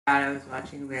I was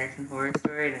watching American Horror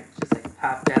Story and it just like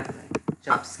popped up and I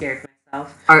jump scared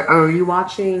myself. Are you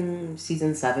watching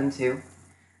season 7 too?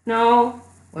 No,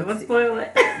 don't spoil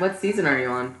it. What season are you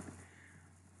on?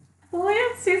 Only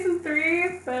on season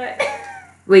 3, but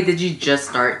Wait, did you just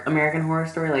start American Horror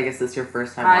Story? Like, is this your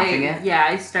first time watching it? Yeah,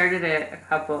 I started it a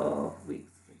couple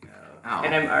weeks ago,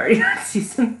 and I'm already on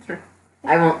season 3.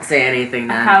 I won't say anything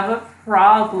then. I have a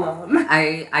problem.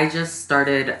 I just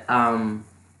started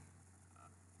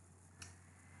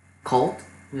Cult,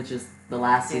 which is the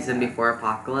last season before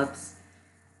Apocalypse.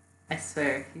 I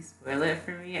swear, if you spoil it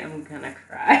for me, I'm gonna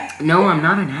cry. No, I'm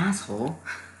not an asshole.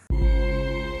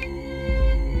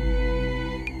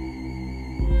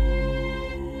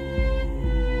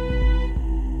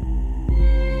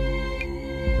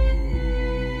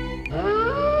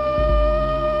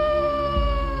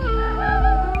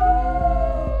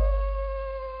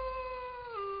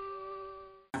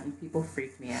 People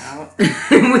freak me out.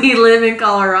 We live in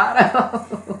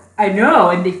Colorado. I know,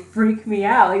 and they freak me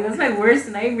out. Like, that's my worst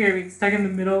nightmare, being stuck in the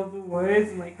middle of the woods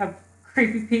and, like, have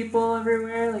creepy people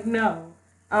everywhere. Like, no.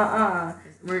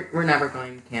 We're never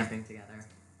going camping together.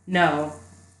 No.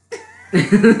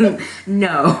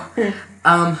 No.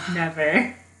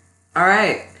 Never.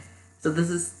 Alright. So this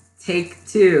is take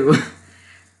 2.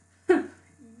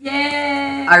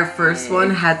 Yay! Our first one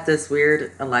had this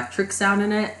weird electric sound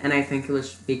in it, and I think it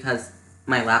was because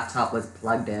my laptop was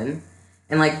plugged in.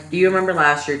 And, like, do you remember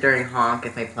last year during Honk,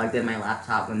 if I plugged in my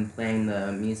laptop when playing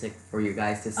the music for you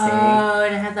guys to sing? Oh,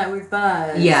 and it had that weird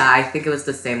buzz. Yeah, I think it was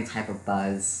the same type of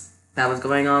buzz that was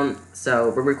going on.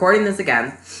 So, we're recording this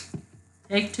again.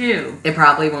 Take 2. It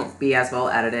probably won't be as well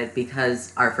edited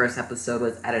because our first episode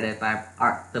was edited by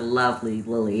the lovely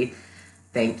Lily.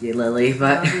 Thank you, Lily,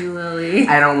 but Love you, Lily.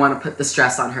 I don't want to put the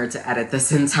stress on her to edit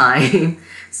this in time.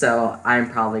 So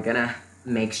I'm probably going to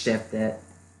makeshift it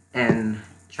and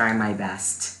try my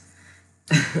best.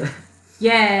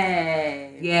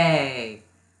 Yay! Yay!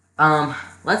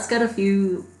 Let's get a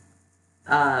few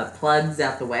plugs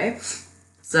out the way.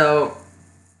 So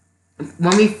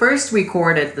when we first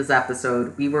recorded this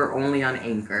episode, we were only on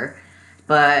Anchor.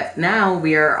 But now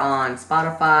we are on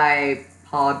Spotify,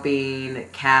 Podbean,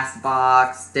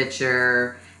 CastBox,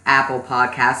 Stitcher, Apple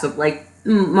Podcasts. So, like,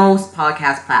 most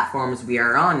podcast platforms we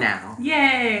are on now.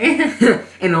 Yay!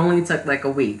 It only took, like,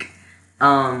 a week.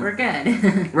 We're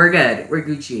good. We're good. We're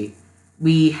Gucci.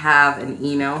 We have an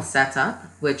email set up,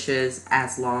 which is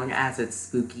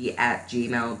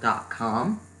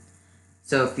aslongasitsspooky@gmail.com.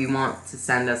 So if you want to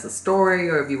send us a story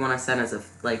or if you want to send us,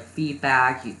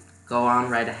 feedback, you go on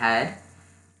right ahead.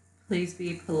 Please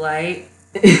be polite.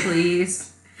 Please.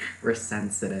 We're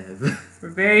sensitive.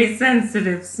 We're very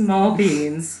sensitive, small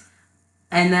beans.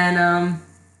 And then,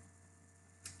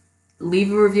 leave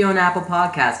a review on Apple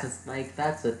Podcasts, because, like,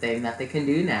 that's the thing that they can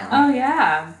do now. Oh,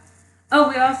 yeah. Oh,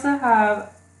 we also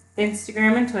have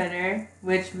Instagram and Twitter,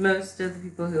 which most of the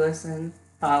people who listen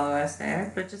follow us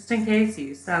there. But just in case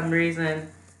you, some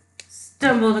reason,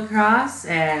 stumbled across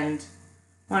and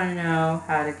want to know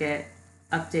how to get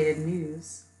updated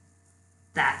news,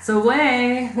 that's a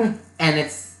way. And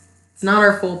it's not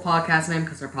our full podcast name,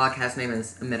 because our podcast name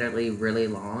is admittedly really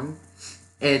long.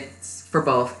 It's for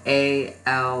both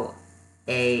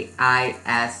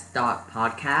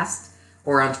ALAIS.podcast,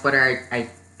 or on Twitter, I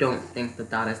don't think the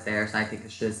dot is there, so I think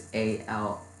it's just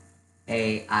ALAIS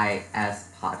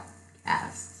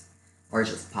podcast, or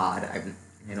just pod. I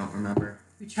don't remember.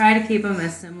 We try to keep them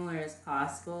as similar as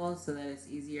possible so that it's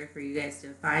easier for you guys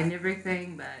to find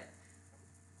everything, but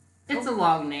it's a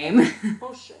long name.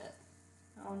 Oh shit.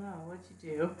 Oh no, what'd you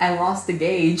do? I lost the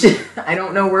gauge. I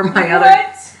don't know where my What? other...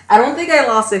 I don't think I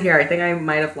lost it here. I think I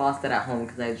might have lost it at home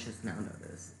because I just now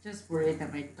noticed. Just worried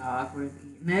that my dog would have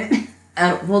eaten it.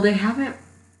 Well, they haven't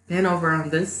been over on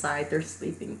this side. They're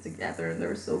sleeping together and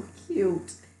they're so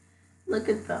cute. Look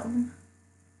at them.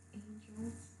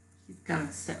 Angels. He's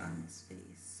gonna sit on his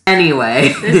face.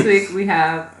 Anyway. This week we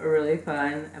have a really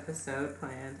fun episode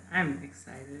planned. I'm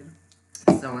excited.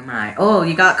 So am I. Oh,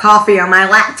 you got coffee on my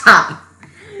laptop.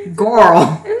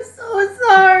 Girl. I'm so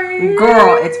sorry.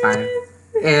 Girl, it's fine.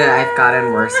 Yeah, I've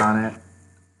gotten worse on it.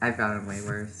 I've gotten way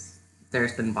worse.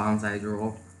 There's been bonsai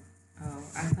drool. Oh,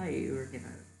 I thought you were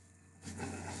gonna...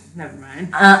 Never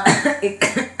mind.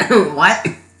 What?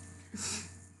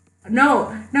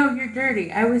 No, you're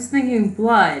dirty. I was thinking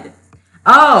blood.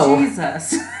 Oh.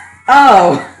 Jesus.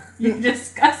 Oh. You're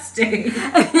disgusting.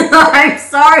 I'm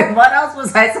sorry. What else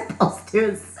was I supposed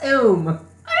to assume?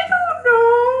 I don't know.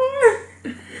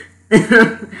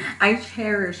 I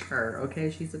cherish her, okay?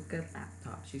 She's a good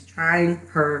laptop. She's trying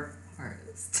her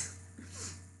hardest.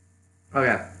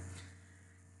 Okay.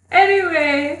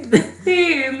 Anyway, the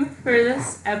theme for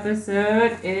this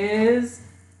episode is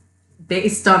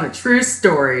Based on a true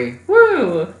story.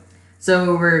 woo.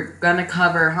 So we're gonna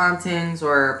cover hauntings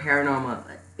or paranormal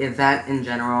event in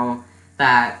general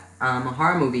that a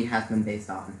horror movie has been based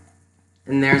on.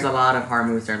 And there's a lot of horror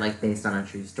movies that are like based on a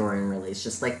true story and really it's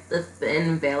just like the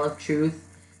thin veil of truth.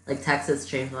 Like Texas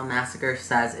Chainsaw Massacre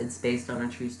says it's based on a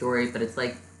true story, but it's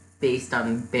like based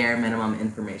on bare minimum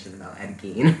information about Ed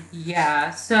Gein.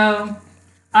 Yeah, so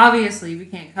obviously we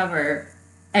can't cover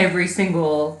every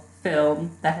single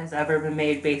film that has ever been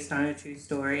made based on a true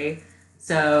story.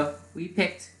 So we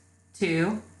picked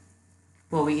 2.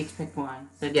 Well, we each picked 1,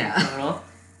 so 2 Yeah. total.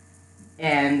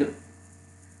 And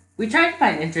we tried to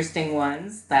find interesting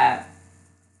ones that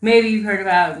maybe you've heard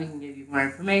about, we can give you more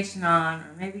information on,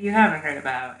 or maybe you haven't heard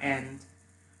about, and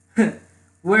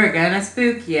we're gonna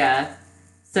spook ya.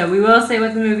 So we will say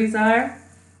what the movies are,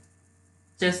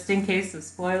 just in case of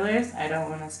spoilers. I don't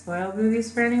want to spoil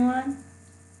movies for anyone,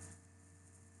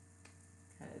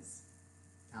 because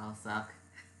That'll suck.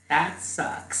 that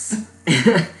sucks.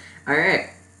 Alright.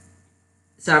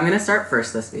 So I'm gonna start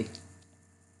first this week.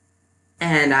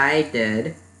 And I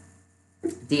did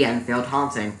The Enfield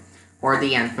Haunting, or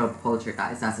The Enfield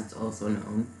Poltergeist, as it's also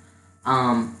known.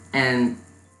 And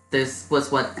this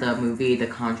was what the movie The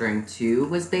Conjuring 2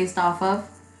 was based off of.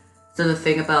 So the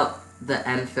thing about the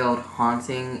Enfield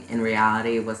Haunting in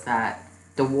reality was that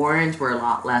the Warrens were a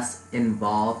lot less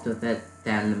involved with it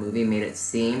than the movie made it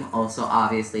seem. Also,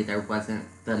 obviously, there wasn't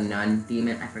the nun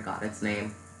demon. I forgot its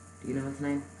name. Do you know its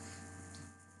name?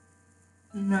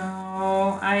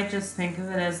 No, I just think of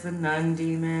it as the nun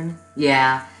demon.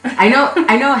 Yeah, I know it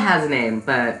has a name,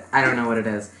 but I don't know what it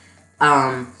is.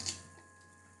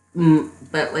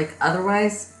 But like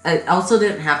otherwise, it also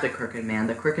didn't have the Crooked Man.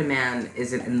 The Crooked Man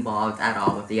isn't involved at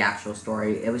all with the actual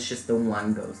story. It was just the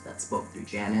one ghost that spoke through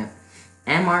Janet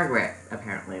and Margaret,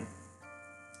 apparently.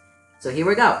 So here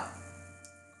we go.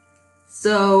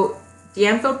 So the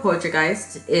Enfield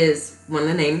Poltergeist is one of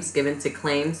the names given to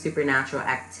claimed supernatural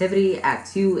activity at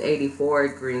 284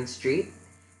 Green Street,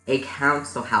 a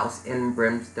council house in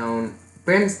Brimstone,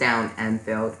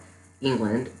 Enfield,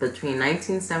 England, between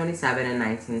 1977 and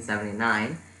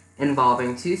 1979,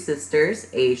 involving 2 sisters,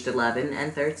 aged 11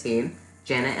 and 13,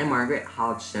 Janet and Margaret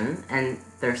Hodgson, and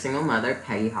their single mother,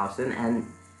 Peggy Hodgson, and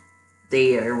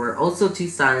there were also 2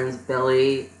 sons,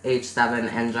 Billy, age 7,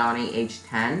 and Johnny, age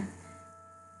 10.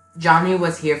 Johnny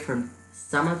was here for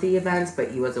some of the events,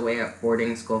 but he was away at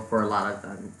boarding school for a lot of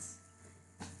events.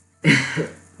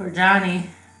 Poor Johnny.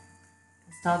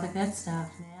 Missed all the good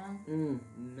stuff, man.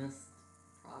 Missed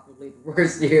probably the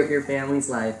worst year of your family's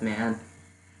life, man.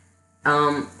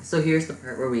 So here's the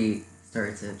part where we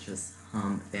started to just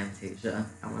hum Fantasia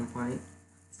at one point.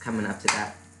 It's coming up to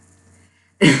that.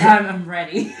 I'm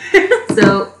ready.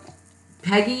 So,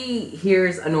 Peggy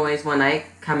hears a noise one night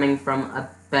coming from a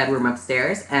bedroom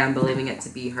upstairs, and believing it to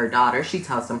be her daughter, she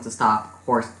tells them to stop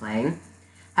horseplaying.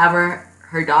 However,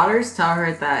 her daughters tell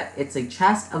her that it's a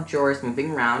chest of drawers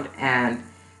moving around, and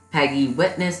Peggy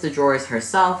witnessed the drawers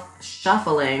herself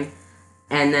shuffling,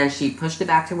 and then she pushed it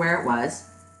back to where it was.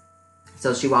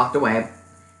 So she walked away,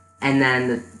 and then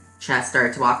the chest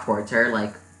started to walk towards her,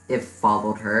 like it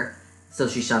followed her. So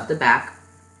she shoved it back,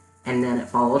 and then it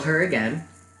followed her again.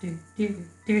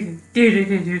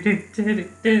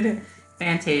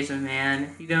 Fantasia, man.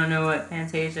 If you don't know what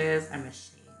Fantasia is, I'm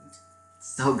ashamed.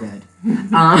 So good.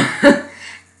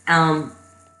 And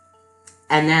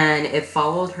then it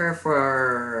followed her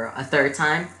for a third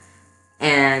time,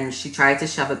 and she tried to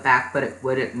shove it back, but it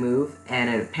wouldn't move, and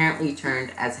it apparently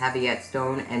turned as heavy as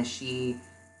stone, and she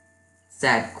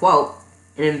said, quote,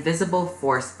 an invisible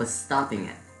force was stopping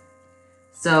it.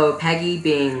 So Peggy,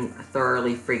 being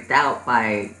thoroughly freaked out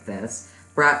by this,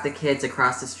 brought the kids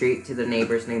across the street to the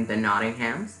neighbors named the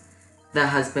Nottinghams. The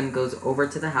husband goes over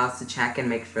to the house to check and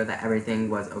make sure that everything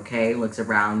was okay, looks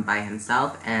around by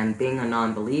himself, and being a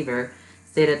non-believer,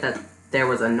 stated that there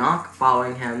was a knock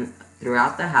following him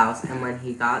throughout the house, and when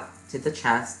he got to the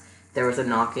chest, there was a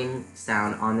knocking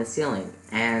sound on the ceiling,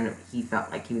 and he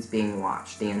felt like he was being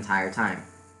watched the entire time.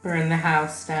 Burn the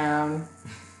house down.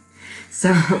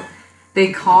 So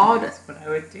they called That's what I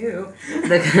would do.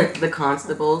 the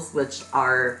constables, which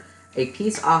are a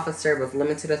peace officer with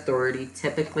limited authority,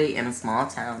 typically in a small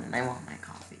town. And I want my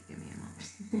coffee. Give me a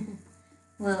moment.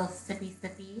 Little sippy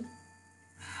sippy.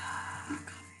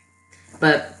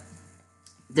 But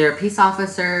they're a peace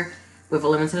officer with a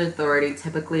limited authority,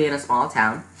 typically in a small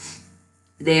town.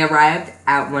 They arrived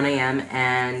at 1 a.m.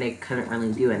 and they couldn't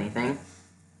really do anything.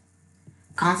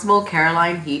 Constable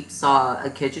Caroline Heap saw a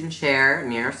kitchen chair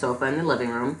near a sofa in the living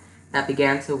room, that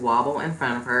began to wobble in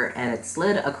front of her, and it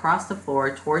slid across the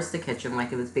floor towards the kitchen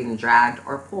like it was being dragged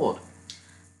or pulled.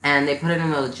 And they put in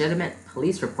a legitimate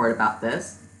police report about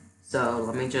this. So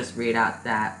let me just read out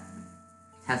that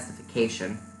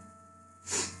testification.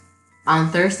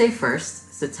 On Thursday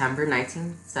 1st, September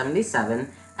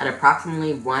 1977, at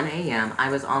approximately 1 a.m., I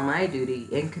was on my duty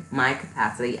in my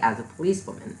capacity as a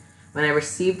policewoman when I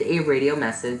received a radio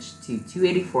message to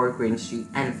 284 Green Street,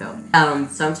 Enfield.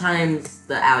 Sometimes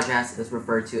the address is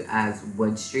referred to as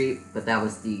Wood Street, but that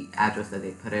was the address that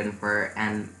they put in for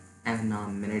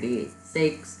anonymity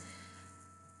sakes.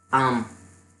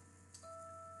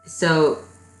 So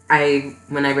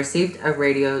when I received a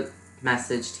radio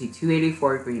message to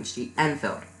 284 Green Street,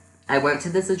 Enfield, I went to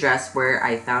this address where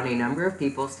I found a number of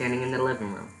people standing in the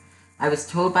living room. I was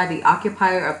told by the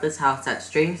occupier of this house that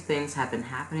strange things had been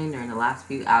happening during the last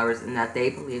few hours and that they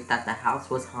believed that the house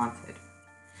was haunted.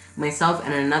 Myself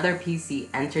and another PC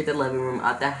entered the living room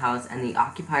of the house and the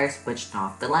occupier switched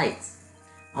off the lights.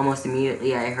 Almost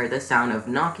immediately, I heard the sound of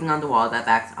knocking on the wall that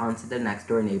backs onto the next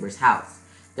door neighbor's house.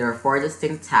 There were 4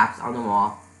 distinct taps on the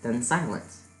wall, then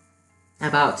silence.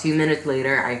 About 2 minutes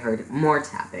later, I heard more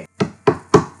tapping.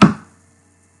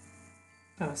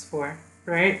 That was 4,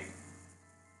 right?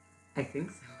 I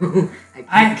think so.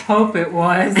 I hope it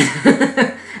was.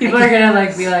 People are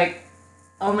gonna be like,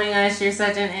 "Oh my gosh, you're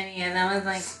such an idiot. That was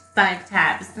like 5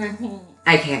 taps."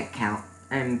 I can't count.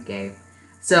 I'm gay.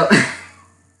 So,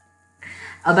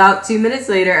 about 2 minutes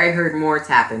later, I heard more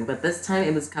tapping, but this time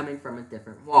it was coming from a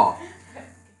different wall.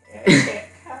 I can't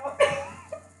count.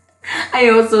 I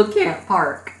also can't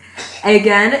park.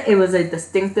 Again, it was a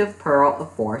distinctive pearl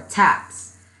of 4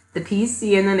 taps. The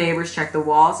PC and the neighbors checked the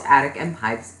walls, attic, and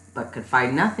pipes, but could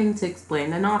find nothing to explain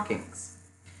the knockings.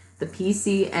 The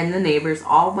PC and the neighbors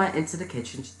all went into the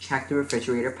kitchen to check the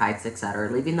refrigerator pipes, etc.,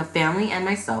 leaving the family and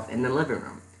myself in the living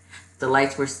room. The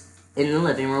lights in the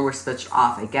living room were switched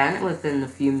off. Again, within a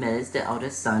few minutes, the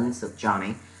eldest son,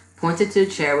 Johnny, pointed to a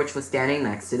chair which was standing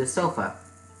next to the sofa.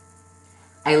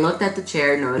 I looked at the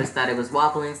chair, noticed that it was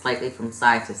wobbling slightly from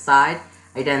side to side.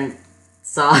 I then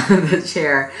saw the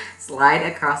chair slide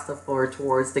across the floor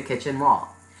towards the kitchen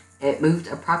wall. It moved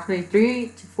approximately 3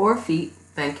 to 4 feet,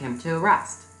 then came to a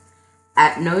rest.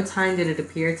 At no time did it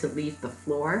appear to leave the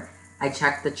floor. I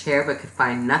checked the chair but could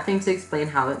find nothing to explain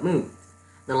how it moved.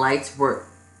 The lights were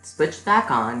switched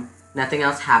back on. Nothing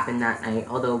else happened that night,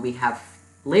 although we have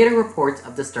later reports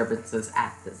of disturbances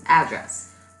at this address.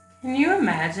 Can you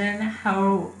imagine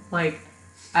how,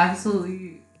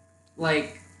 absolutely,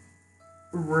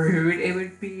 rude it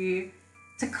would be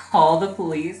to call the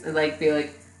police and, be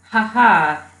like,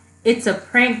 haha, it's a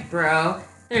prank, bro.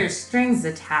 There's strings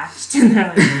attached. And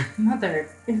they're like, mother,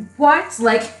 what?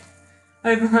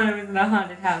 I thought I was in a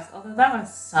haunted house. Although that would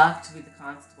suck to be the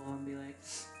constable and be like,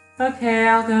 okay,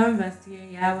 I'll go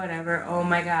investigate. Yeah, whatever. Oh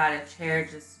my god, a chair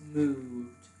just moved.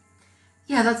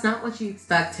 Yeah, that's not what you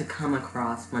expect to come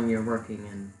across when you're working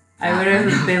in... I would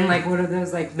have been one of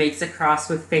those, makes a cross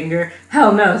with finger.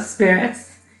 Hell no,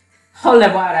 spirits. Holy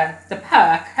water, the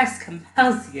power of Christ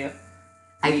compels you.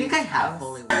 I think I have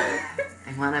holy water.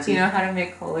 I want to Do you know how to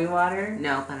make holy water?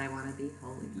 No, but I want to be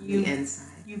holy from the inside.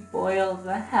 You boil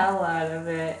the hell out of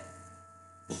it.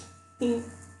 Okay,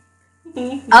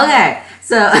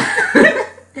 so...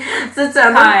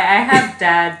 September. Hi, I have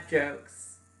dad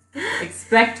jokes.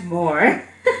 Expect more.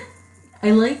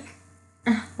 I like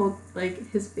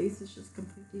his face is just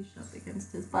completely shoved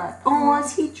against his butt. Oh,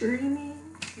 is he dreaming?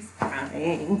 He's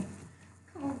crying.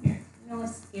 Come here. You know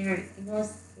what's scary? You know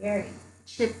what's scary?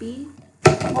 Chippy.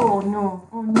 Oh no.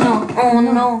 Oh no. Oh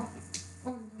no.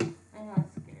 Oh no. I know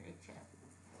it's scary, Chip.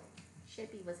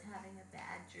 Chippy was having a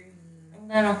bad dream. I'm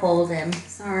gonna hold him.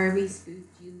 Sorry we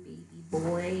spooked you, baby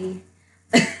boy.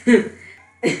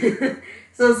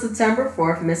 So September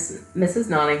 4th, Mrs.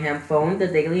 Nottingham phoned the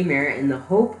Daily Mirror in the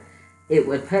hope it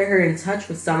would put her in touch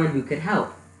with someone who could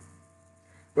help.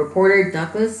 Reporter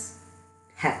Douglas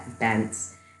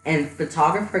Bentz and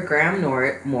photographer Graham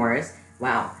Morris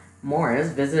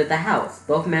visited the house.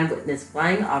 Both men witnessed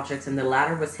flying objects and the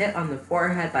latter was hit on the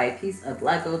forehead by a piece of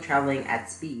Lego traveling at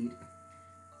speed.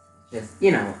 Just,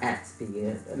 at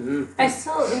speed.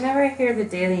 Whenever I hear the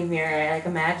Daily Mirror, I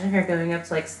imagine her going up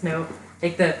to Snow,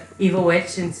 the evil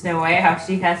witch in Snow White, how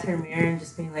she has her mirror and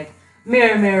just being like,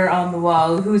 mirror, mirror on the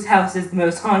wall, whose house is the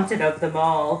most haunted of them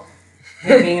all?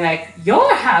 And being like,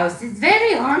 your house is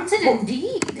very haunted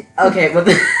indeed. Okay, well,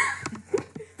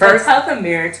 that's how the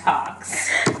mirror talks.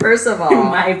 First of all, in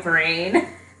my brain,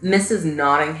 Mrs.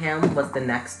 Nottingham was the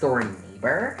next door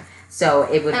neighbor, so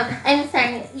it would. I'm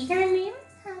sorry, your neighbor's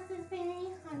house is very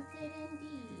haunted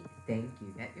indeed. Thank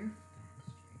you. Get your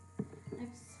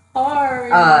I'm Sorry.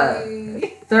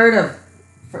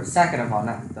 Second of all,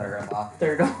 not third of all.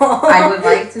 Third of all. I would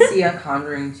like to see a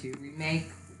Conjuring 2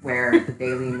 remake where the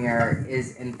Daily Mirror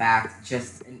is in fact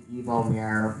just an evil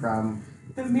mirror from...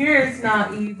 The mirror is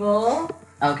not evil.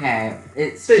 Okay,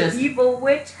 it's The just... evil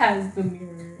witch has the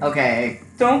mirror. Okay.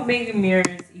 Don't make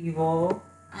mirrors evil.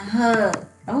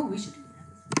 Oh, we should do that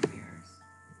with mirrors.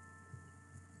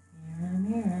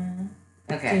 Mirror.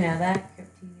 Okay. Do you know that?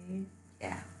 Crypt TV?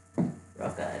 Yeah.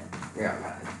 Real good. Real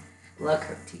good. Love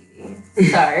Crypt TV.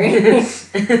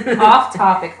 Sorry. Off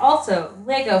topic. Also,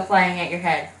 Lego flying at your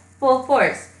head. Full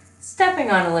force.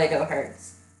 Stepping on a Lego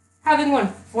hurts. Having one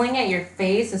fling at your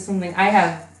face is something I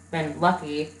have been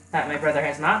lucky that my brother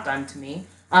has not done to me.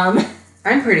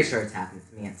 I'm pretty sure it's happened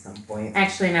to me at some point.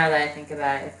 Actually, now that I think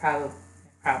about it, I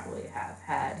probably have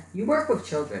had. You work with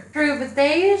children. True, but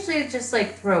they usually just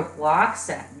like throw blocks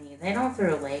at me. They don't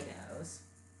throw Legos.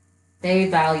 They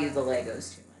value the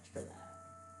Legos too much for that.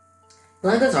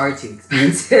 Legos are too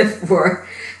expensive for...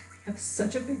 We have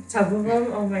such a big tub of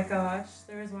them. Oh my gosh.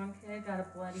 There was one kid got a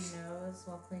bloody nose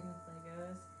while playing with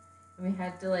Legos. And we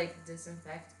had to like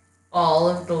disinfect all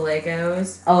of the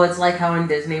Legos. Oh, it's like how in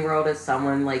Disney World if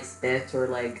someone like spits or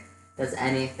like does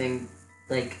anything,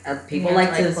 like people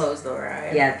like to close the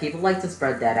ride. Yeah, people like to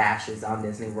spread dead ashes on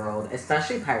Disney World,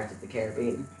 especially Pirates of the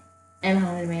Caribbean And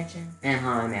Haunted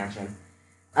Mansion.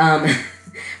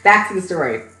 Back to the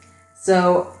story.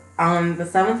 So on the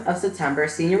 7th of September,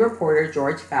 senior reporter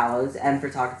George Fallows and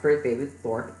photographer David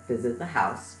Thorpe visit the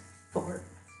house. Thorpe.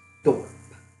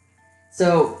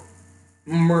 So,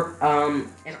 in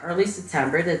early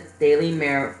September, the Daily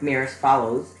Mirror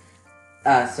follows.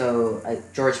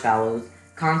 George Fallows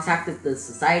contacted the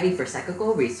Society for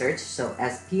Psychical Research, so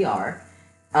SPR.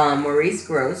 Maurice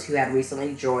Gross, who had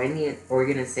recently joined the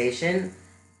organization,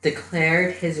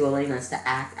 declared his willingness to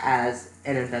act as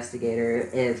an investigator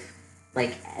if,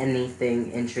 like,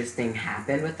 anything interesting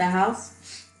happened with the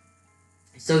house.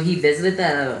 So he visited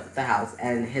the house,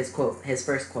 and his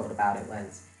first quote about it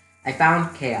was, "I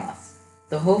found chaos.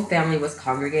 The whole family was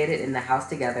congregated in the house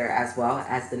together, as well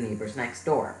as the neighbors next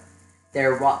door.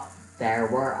 There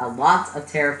were a lot of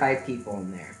terrified people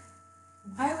in there."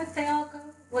 Why would they all go?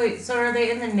 Wait, so are they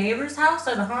in the neighbor's house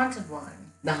or the haunted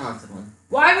one? The haunted one.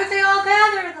 Why would they all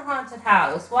gather in the haunted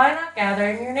house? Why not gather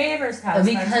in your neighbor's house?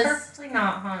 Because that's perfectly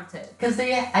not haunted. Because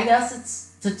I guess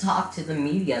it's to talk to the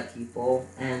media people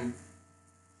and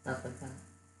stuff like that.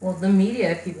 Well, the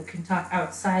media people can talk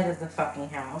outside of the fucking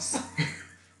house.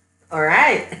 All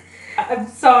right. I'm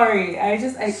sorry.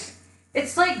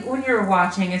 It's like when you're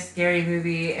watching a scary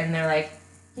movie and they're like,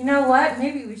 you know what?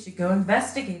 Maybe we should go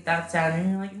investigate that sound.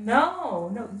 And you're like,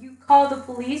 no, you call the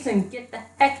police and get the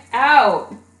heck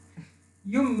out.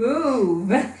 You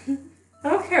move. I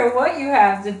don't care what you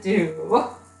have to do. I have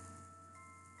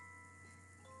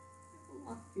a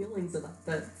lot of feelings about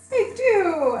this. I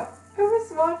do. I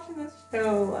was watching this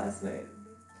show last night.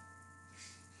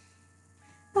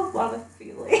 A lot of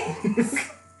feelings.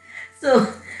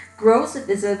 So, Gross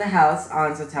visited the house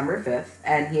on September 5th,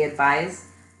 and he advised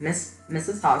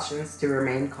Mrs. Hodgins to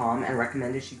remain calm and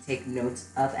recommended she take notes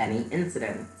of any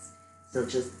incidents. So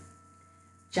just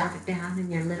jot it down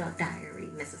in your little diary,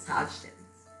 Mrs. Hodgins.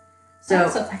 So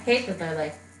I hate that they're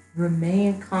like,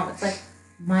 remain calm. It's like,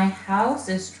 my house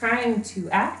is trying to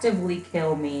actively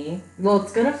kill me. Well,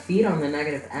 it's gonna feed on the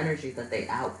negative energy that they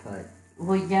output.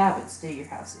 Well, yeah, but still your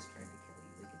house is trying to kill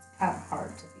you. Like, it's kind of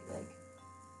hard to be like,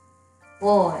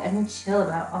 well, I'm chill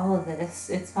about all of this.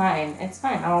 It's fine.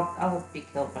 I'll be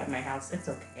killed by my house. It's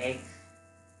okay.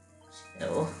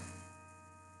 Chill.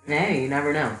 Hey, you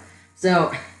never know.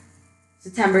 So,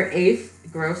 September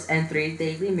 8th, Gross and 3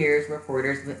 Daily Mirrors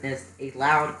reporters witnessed a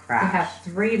loud crash. They have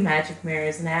 3 magic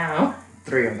mirrors now.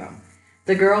 3 of them.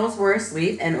 The girls were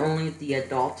asleep and only the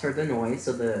adults heard the noise,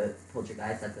 so the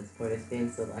poltergeist at this point is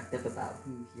being selective about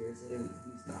who hears it and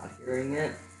who's not hearing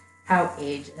it. How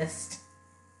ageist.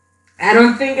 I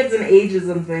don't think it's an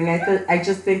ageism thing. I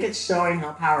just think it's showing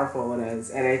how powerful it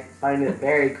is, and I find it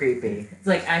very creepy. It's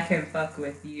like, I can fuck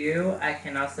with you. I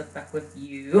can also fuck with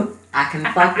you. I can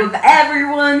fuck with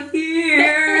everyone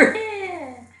here.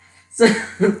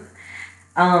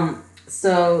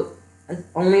 So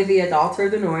only the adults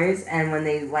heard the noise, and when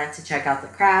they went to check out the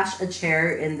crash, a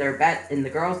chair in the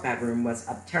girls' bedroom was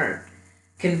upturned.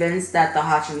 Convinced that the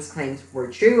Hodgins claims were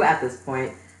true at this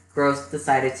point, Gross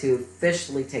decided to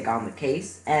officially take on the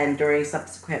case, and during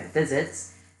subsequent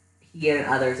visits, he and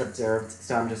others observed,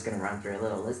 so I'm just going to run through a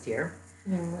little list here.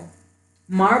 Mm-hmm.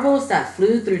 Marbles that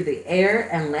flew through the air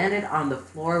and landed on the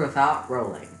floor without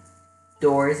rolling.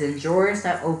 Doors and drawers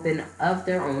that opened of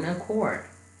their own accord.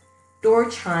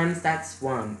 Door chimes that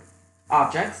swung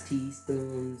objects,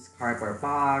 teaspoons, cardboard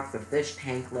box, a fish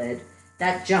tank lid,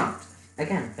 that jumped.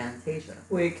 Again, Fantasia.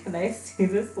 Wait, can I see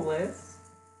this list?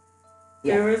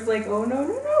 Yeah. There was like, oh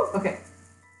no. Okay.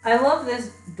 I love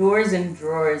this doors and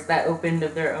drawers that opened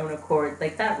of their own accord.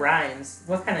 Like, that rhymes.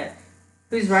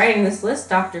 Who's writing this list?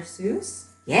 Dr. Seuss?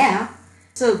 Yeah.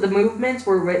 So the movements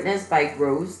were witnessed by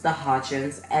Gross, the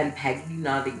Hodgins, and Peggy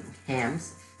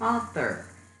Nottingham's father.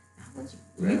 That was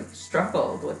You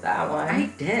struggled with that one. I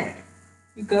did.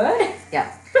 You good?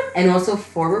 Yeah. And also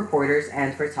 4 reporters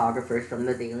and photographers from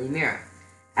the Daily Mirror.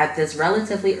 At this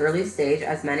relatively early stage,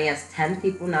 as many as 10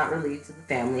 people not related to the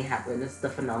family had witnessed the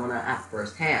phenomena at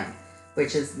first hand,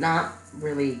 which is not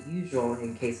really usual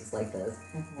in cases like this,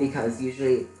 because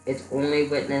usually it's only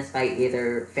witnessed by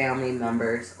either family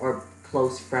members or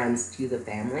close friends to the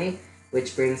family,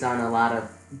 which brings on a lot of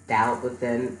doubt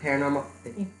within paranormal...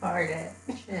 You farted.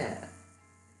 Shit.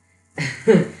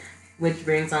 Which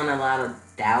brings on a lot of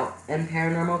doubt in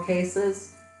paranormal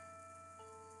cases.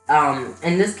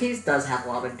 And this case does have a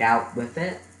lot of doubt with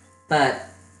it, but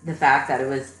the fact that it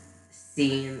was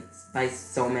seen by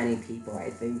so many people, I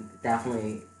think,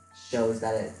 definitely shows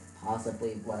that it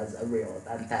possibly was a real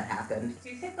event that happened. Do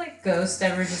you think, like, ghosts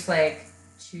ever just, like,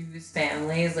 choose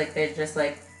families? Like, they're just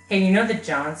like, hey, you know the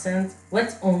Johnsons?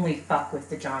 Let's only fuck with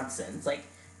the Johnsons. Like,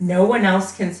 no one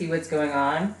else can see what's going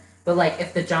on, but, like,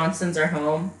 if the Johnsons are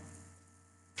home,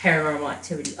 paranormal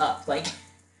activity up. Like,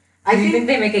 do you think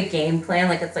they make a game plan?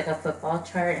 Like, it's like a football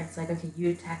chart, and it's like, okay,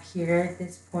 you attack here at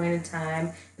this point in time,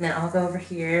 and then I'll go over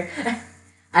here.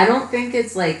 I don't think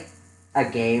it's like a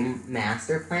game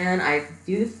master plan. I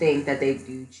do think that they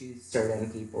do choose certain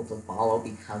people to follow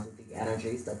because of the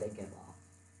energies that they give off.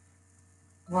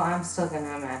 Well, I'm still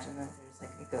gonna imagine that there's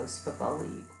like a ghost football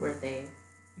league where they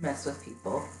mess with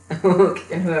people.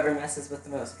 Okay. And whoever messes with the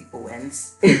most people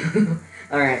wins.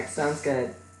 Alright, sounds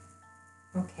good.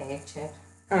 Okay, Chip.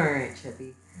 Alright,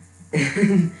 Chippy.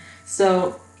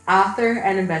 So, author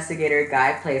and investigator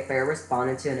Guy Playfair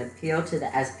responded to an appeal to the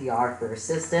SPR for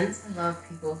assistance. I love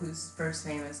people whose first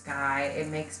name is Guy. It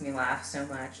makes me laugh so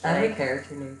much. I have a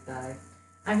character named Guy.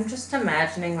 I'm just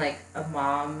imagining, like, a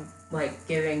mom, like,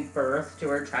 giving birth to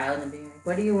her child and being like,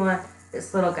 what do you want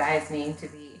this little guy's name to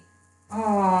be?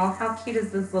 Oh, how cute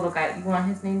is this little guy? You want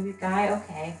his name to be Guy?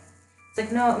 Okay. It's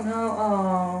like, no,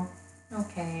 oh,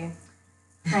 okay.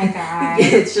 Hi, Guy.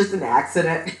 It's just an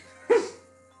accident.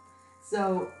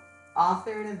 So,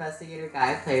 author and investigator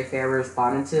Guy Playfair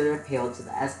responded to an appeal to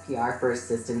the SPR for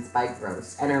assistance by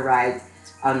Gross and arrived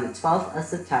on the 12th of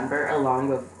September along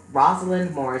with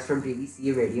Rosalind Morris from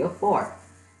BBC Radio 4.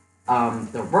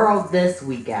 The World This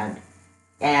Weekend.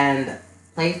 And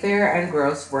Playfair and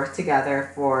Gross worked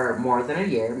together for more than a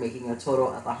year, making a total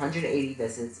of 180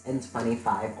 visits and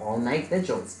 25 all-night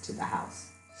vigils to the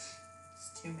house.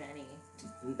 It's too many.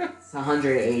 It's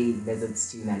 180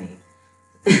 visits too many.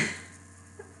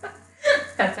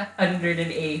 That's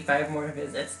 185 more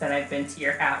visits than I've been to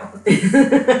your house.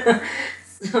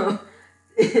 So,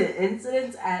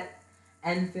 incidents at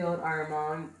Enfield are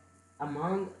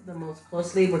among the most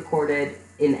closely recorded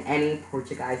in any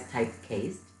Portuguese type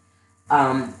case.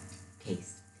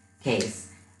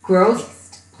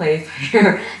 Gross,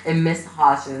 Playfair, and Miss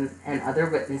Hodgins and other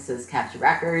witnesses kept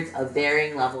records of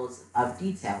varying levels of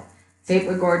detail. Tape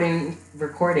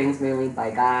recordings, mainly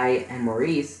by Guy and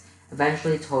Maurice,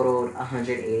 eventually totaled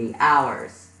 180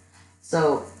 hours.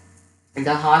 So, the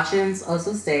Hodgins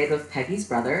also stayed with Peggy's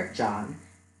brother, John,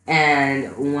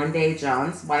 and one day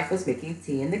John's wife was making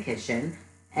tea in the kitchen,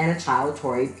 and a child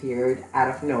toy appeared out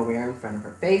of nowhere in front of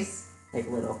her face, like a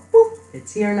little, boop,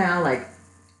 it's here now, like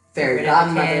fairy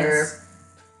godmother.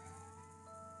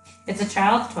 It's a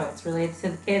child's toy. It's related to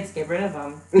the kids. Get rid of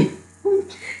them.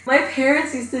 My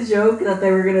parents used to joke that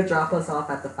they were going to drop us off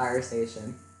at the fire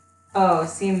station. Oh,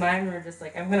 see, mine were just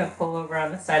like, I'm going to pull over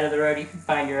on the side of the road. You can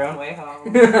find your own way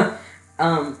home.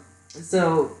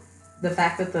 So, the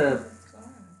fact that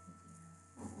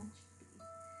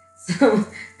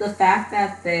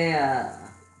the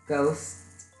ghost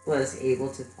was able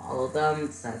to follow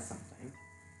them says something.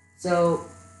 So,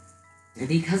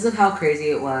 because of how crazy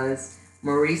it was,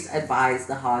 Maurice advised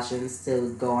the Hodgins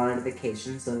to go on a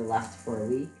vacation, so they left for a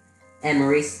week. And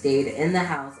Maurice stayed in the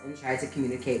house and tried to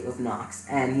communicate with Knox.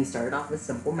 And he started off with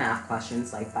simple math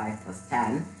questions like 5 plus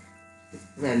 10.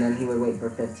 And then he would wait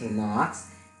for 15 knocks.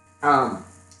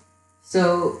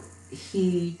 So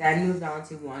he then moved on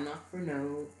to 1 knock for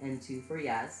no and 2 for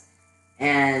yes.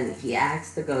 And he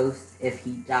asked the ghost if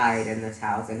he died in this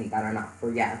house, and he got a knock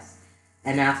for yes.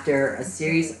 And after a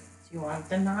series... Do you want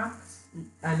the knocks?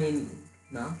 I mean,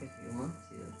 knock if you want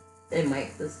to. They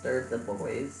might disturb the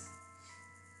boys.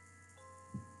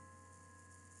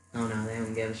 Oh no, they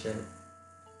don't give a shit.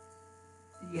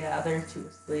 Yeah, they're too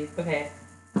asleep. Okay.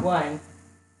 1.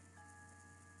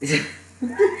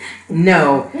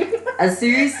 No. A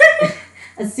series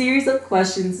a series of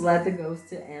questions led the ghost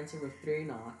to answer with 3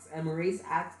 knocks, and Maurice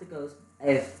asked the ghost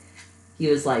if he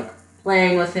was like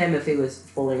playing with him, if he was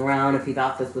fooling around, if he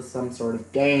thought this was some sort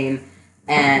of game,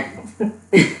 and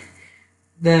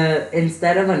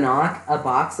instead of a knock, a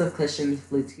box of cushions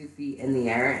flew 2 feet in the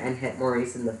air and hit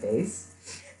Maurice in the face.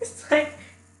 It's like,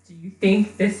 do you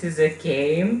think this is a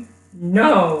game?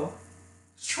 No.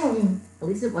 At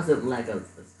least it wasn't Legos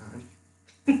this time.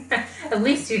 At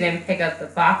least you didn't pick up the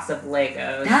box of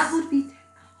Legos. That would be.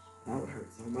 That would hurt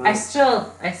so much. I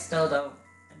still don't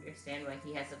understand why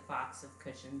he has a box of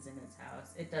cushions in his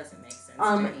house. It doesn't make sense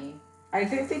to me. I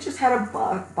think they just had a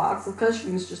box of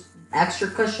cushions, just extra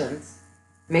cushions.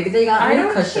 Maybe they got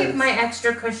new cushions. I don't keep my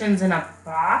extra cushions in a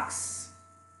box.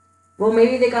 Well,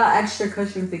 maybe they got extra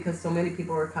cushions because so many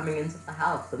people were coming into the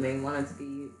house and they wanted to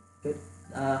be good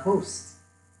hosts.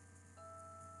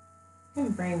 They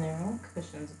can bring their own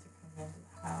cushions if they're coming into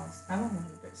the house. I don't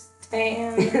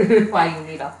understand why you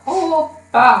need a whole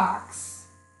box.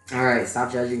 Alright,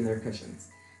 stop judging their cushions.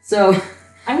 So,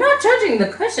 I'm not judging the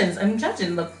cushions, I'm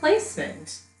judging the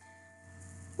placement.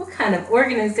 What kind of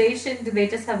organization? Do they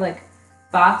just have like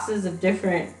boxes of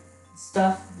different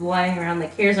stuff lying around?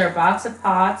 Like, here's our box of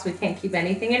pots, we can't keep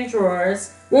anything in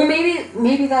drawers. Well,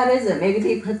 maybe that isn't. Maybe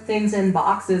they put things in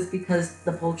boxes because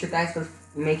the poltergeist was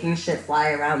making shit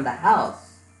fly around the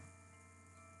house.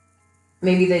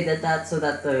 Maybe they did that so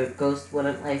that the ghost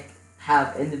wouldn't like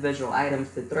have individual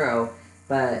items to throw,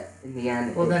 but in the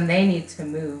end... Well, then they need to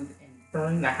move and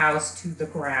burn the house to the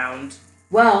ground.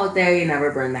 Well, there you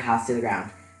never burn the house to the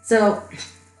ground. So...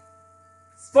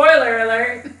 Spoiler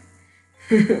alert!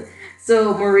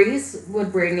 So Maurice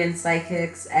would bring in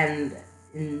psychics and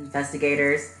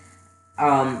investigators,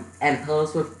 and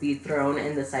pillows would be thrown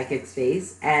in the psychic's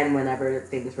face, and whenever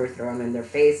things were thrown in their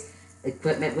face,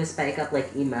 equipment would spike up,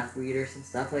 like EMF readers and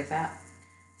stuff like that.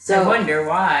 So I wonder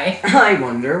why. I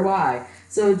wonder why.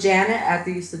 So Janet, at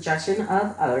the suggestion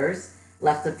of others,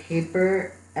 left a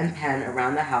paper and pen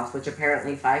around the house, which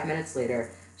apparently 5 minutes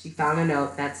later, she found a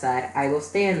note that said, "I will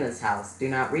stay in this house. Do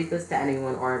not read this to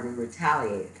anyone or I will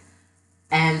retaliate."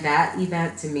 And that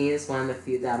event, to me, is one of the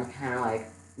few that I'm kind of, like,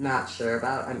 not sure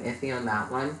about. I'm iffy on that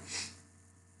one.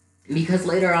 Because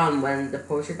later on, when the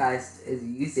poltergeist is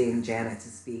using Janet to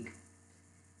speak,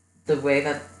 the way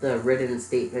that the written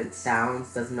statement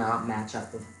sounds does not match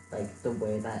up with, like, the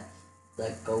way that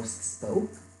the ghost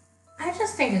spoke. I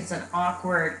just think it's an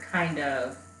awkward kind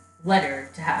of letter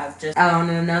to have. Just on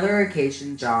another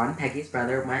occasion, John, Peggy's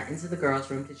brother, went into the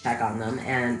girls' room to check on them,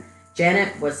 and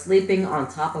Janet was sleeping on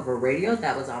top of a radio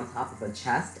that was on top of a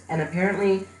chest, and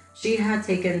apparently she had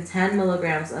taken 10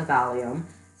 milligrams of Valium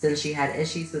since she had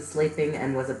issues with sleeping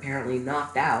and was apparently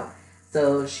knocked out.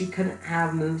 So she couldn't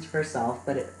have moved herself,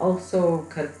 but it also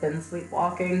could have been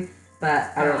sleepwalking.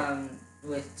 But I don't.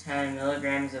 With 10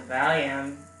 milligrams of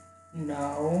Valium,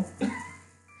 no.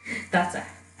 That's a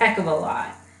heck of a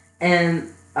lot.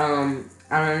 And on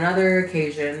another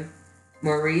occasion,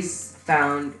 Maurice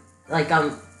found, like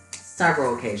on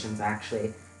several occasions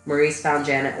actually, Maurice found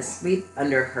Janet asleep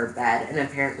under her bed, and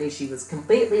apparently she was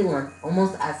completely limp,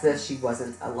 almost as if she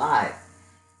wasn't alive.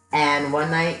 And one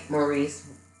night, Maurice...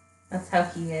 That's how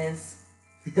he is.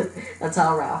 That's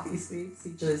how Ralphie sleeps.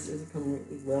 He just is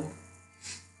completely limp.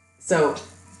 So...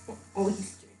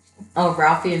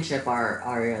 Ralphie and Chip are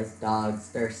Aria's dogs.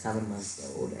 They're 7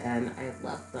 months old, and I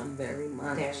love them very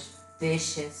much. They're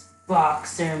vicious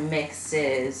boxer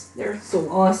mixes. They're so...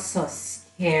 Oh, so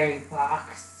scary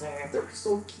boxer. They're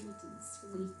so cute and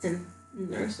sweet, and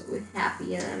they're so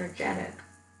happy and energetic.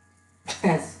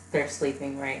 As they're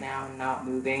sleeping right now and not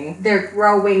moving. They're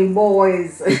growing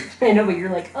boys. I know, but you're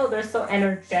like, oh, they're so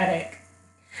energetic.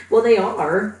 Well, they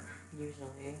are.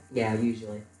 Usually. Yeah,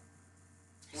 usually.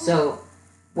 So,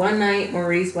 one night,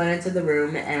 Maurice went into the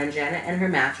room, and Janet and her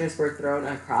mattress were thrown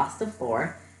across the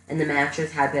floor, and the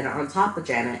mattress had been on top of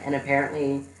Janet, and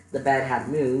apparently the bed had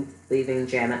moved, leaving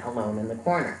Janet alone in the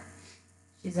corner.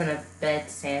 She's in a bed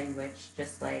sandwich,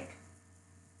 just like,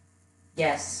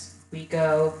 yes, we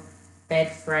go,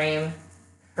 bed frame,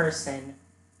 person,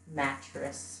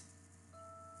 mattress.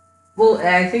 Well,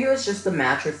 I think it was just the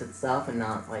mattress itself and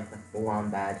not, like, the full-on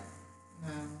bed.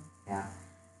 No. Yeah.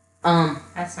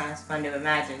 That's not as fun to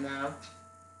imagine, though.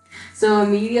 So a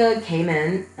medium came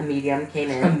in. A medium came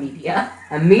in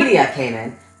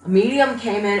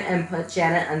And put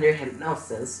Janet under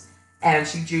hypnosis. And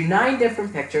she drew 9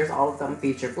 different pictures. All of them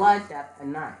featured blood, death,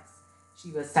 and knives.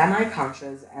 She was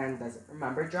semi-conscious and doesn't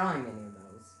remember drawing any of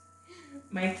those.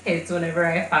 my kids, whenever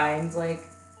I find, like,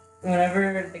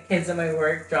 whenever the kids at my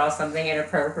work draw something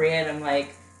inappropriate, I'm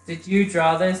like, did you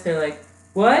draw this? They're like,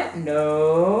 what?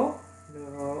 No.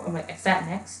 No. I'm like, I sat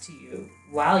next to you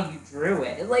while you drew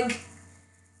it. Like,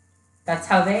 that's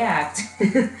how they act.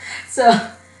 So,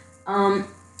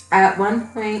 at one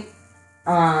point,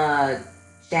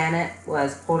 Janet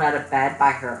was pulled out of bed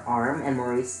by her arm, and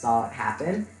Maurice saw it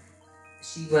happen.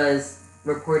 She was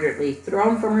reportedly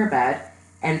thrown from her bed,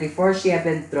 and before she had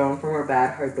been thrown from her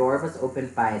bed, her door was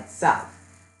opened by itself.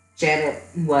 Janet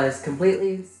was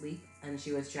completely asleep, and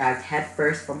she was dragged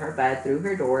headfirst from her bed through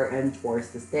her door and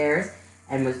towards the stairs,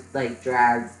 and was like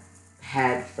dragged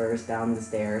headfirst down the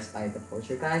stairs by the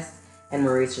poltergeist. And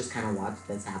Maurice just kind of watched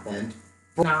this happen.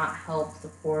 Not help the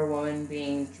poor woman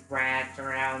being dragged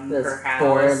around This her house.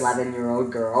 poor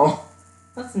 11-year-old girl.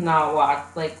 Let's not watch.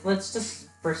 Like, let's just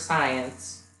for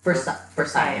science. For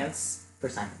science. For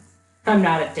science. I'm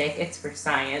not a dick. It's for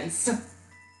science.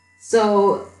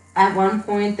 So at one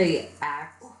point they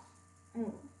asked.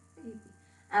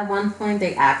 At one point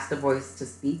they asked the voice to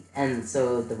speak, and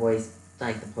so the voice,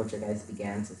 like the poltergeist,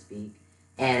 began to speak,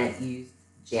 and it used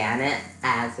Janet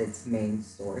as its main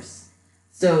source.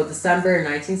 So December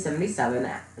 1977,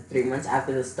 3 months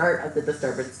after the start of the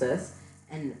disturbances,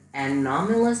 an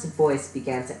anomalous voice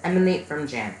began to emanate from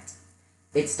Janet.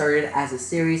 It started as a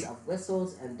series of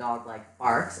whistles and dog-like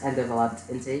barks and developed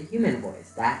into a human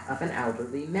voice, that of an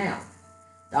elderly male.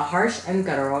 The harsh and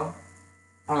guttural,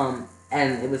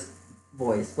 and it was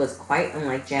voice was quite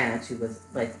unlike Janet, who was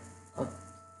like a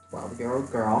 12-year-old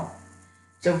girl.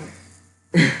 So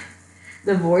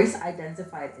the voice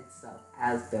identified itself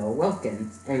as Bill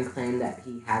Wilkins and claimed that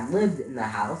he had lived in the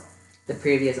house. The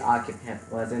previous occupant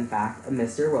was in fact a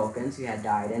Mr. Wilkins who had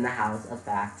died in the house, a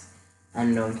fact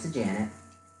unknown to Janet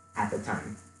at the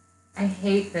time. I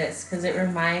hate this because it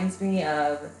reminds me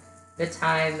of the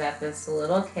time that this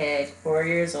little kid, 4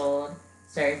 years old,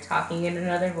 started talking in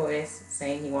another voice,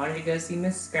 saying he wanted to go see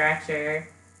Miss Scratcher,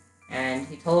 and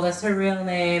he told us her real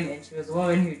name, and she was a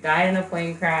woman who died in a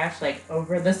plane crash, like,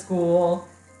 over the school.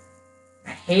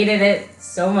 I hated it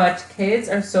so much. Kids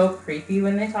are so creepy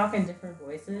when they talk in different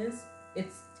voices.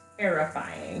 It's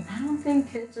terrifying. I don't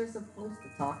think kids are supposed to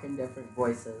talk in different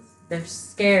voices. They're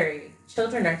scary.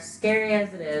 Children are scary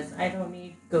as it is. I don't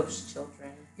need ghost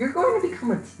children. You're going to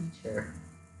become a teacher.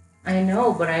 I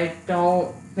know, but I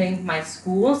don't think my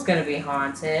school's gonna be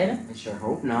haunted. I sure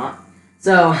hope not.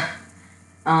 So,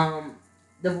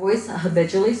 the voice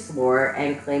habitually swore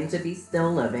and claimed to be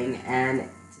still living and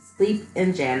to sleep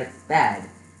in Janet's bed.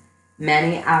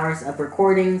 Many hours of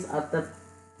recordings of the...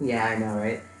 Yeah, I know,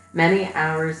 right? Many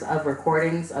hours of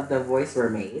recordings of the voice were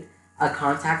made. A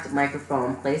contact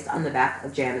microphone placed on the back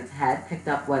of Janet's head picked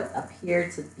up what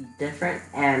appeared to be different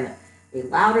and a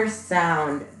louder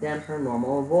sound than her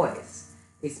normal voice.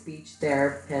 A speech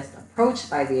therapist approached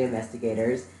by the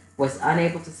investigators was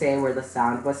unable to say where the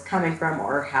sound was coming from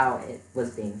or how it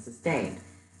was being sustained.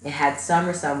 It had some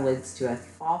resemblance to a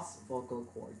false vocal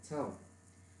cord tone.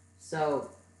 So...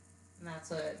 And that's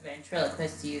what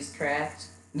ventriloquists use, correct?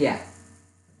 Yeah.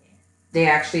 They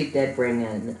actually did bring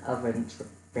in a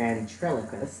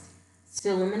ventriloquist to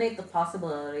eliminate the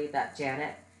possibility that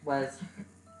Janet was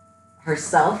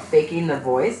herself faking the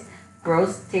voice.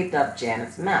 Gross taped up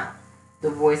Janet's mouth.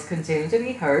 The voice continued to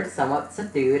be heard, somewhat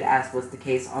subdued, as was the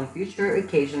case on future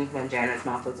occasions when Janet's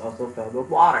mouth was also filled with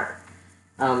water.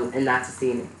 And that's a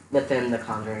scene within The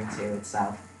Conjuring 2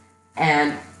 itself.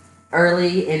 And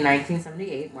early in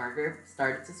 1978, Margaret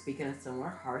started to speak in a similar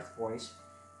harsh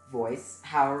voice,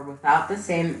 however, without the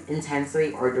same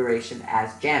intensity or duration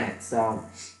as Janet. So,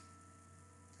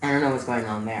 I don't know what's going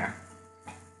on there.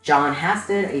 John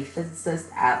Hasted, a physicist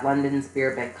at London's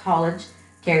Birkbeck College,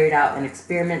 carried out an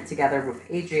experiment together with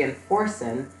Adrian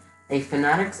Forson, a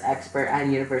phonetics expert at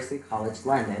University College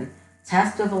London.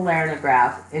 Tests of a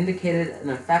laryngograph indicated an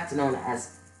effect known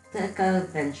as theca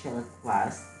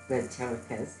ventriloquis.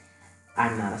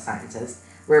 I'm not a scientist.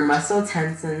 Where muscle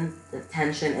tension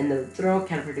in the throat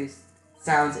can produce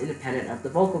sounds independent of the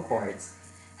vocal cords.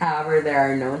 However, there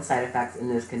are known side effects in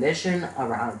this condition,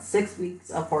 around 6 weeks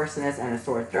of hoarseness and a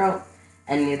sore throat,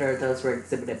 and neither of those were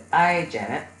exhibited by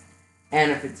Janet.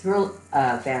 And a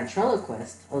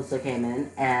ventriloquist also came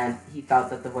in, and he felt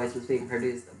that the voice was being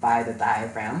produced by the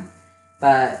diaphragm,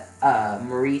 but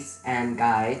Maurice and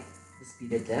Guy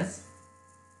disputed this.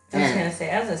 I was going to say,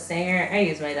 as a singer, I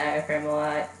use my diaphragm a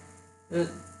lot.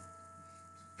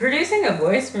 Producing a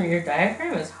voice from your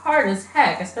diaphragm is hard as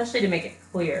heck, especially to make it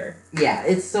clear. Yeah,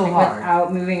 it's so like, hard.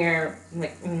 Without moving your,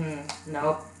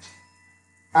 nope.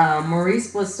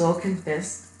 Maurice was so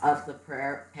convinced of the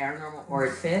paranormal or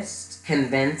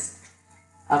convinced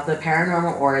of the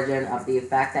paranormal origin of the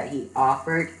effect that he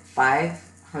offered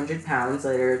 £500,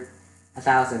 later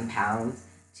 £1,000,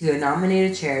 to a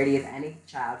nominated charity if any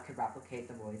child could replicate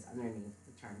the voice underneath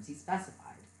the terms he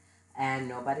specified. And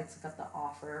nobody took up the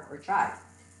offer or tried.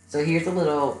 So here's a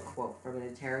little quote from an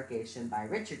interrogation by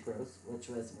Richard Gross, which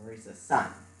was Maurice's son.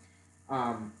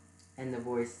 And the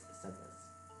voice said this.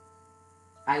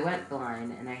 I went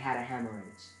blind and I had a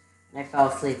hemorrhage. And I fell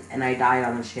asleep and I died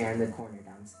on a chair in the corner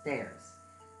downstairs.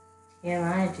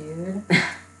 Yeah, dude.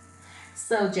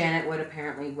 So Janet would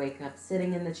apparently wake up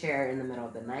sitting in the chair in the middle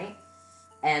of the night.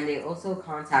 And they also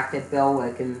contacted Bill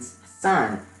Wilkins'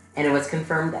 son. And it was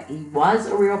confirmed that he was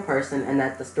a real person and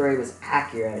that the story was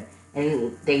accurate.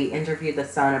 And they interviewed the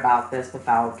son about this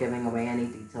without giving away any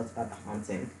details about the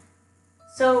haunting.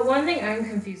 So one thing I'm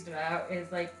confused about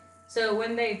is like, so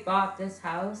when they bought this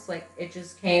house, like it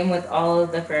just came with all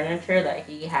of the furniture that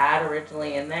he had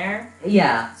originally in there.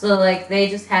 Yeah. So like they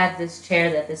just had this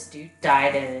chair that this dude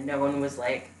died in, and no one was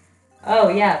like, oh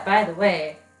yeah, by the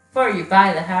way, before you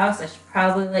buy the house, I should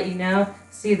probably let you know,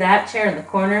 see that chair in the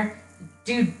corner?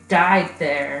 Dude died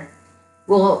there.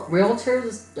 Well,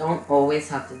 realtors don't always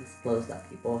have to disclose that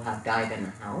people have died in a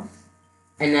house.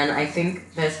 And then I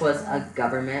think this was a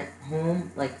government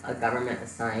home, like a government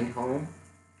assigned home.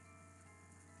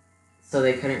 So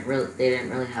they didn't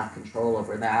really have control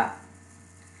over that.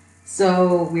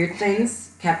 So weird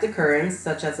things kept occurring,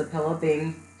 such as a pillow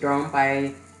being thrown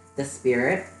by the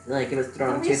spirit, like it was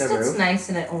thrown to the roof. It's nice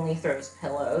and it only throws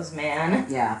pillows, man.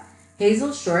 Yeah.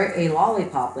 Hazel Short, a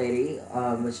lollipop lady,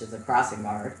 which is a crossing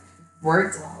guard,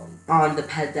 worked on the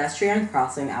pedestrian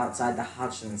crossing outside the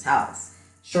Hodgson's house.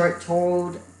 Short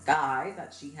told Guy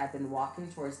that she had been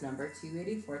walking towards number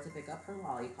 284 to pick up her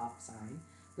lollipop sign,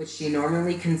 which she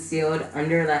normally concealed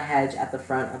under the hedge at the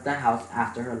front of the house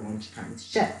after her lunchtime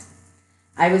shift.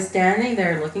 I was standing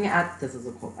there looking at... This is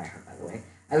a quote by her, by the way.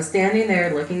 I was standing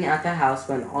there looking at the house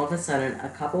when all of a sudden a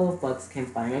couple of bugs came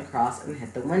flying across and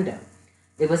hit the window.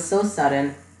 It was so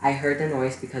sudden, I heard the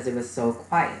noise because it was so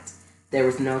quiet. There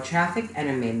was no traffic and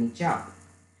it made me jump.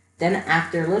 Then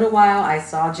after a little while, I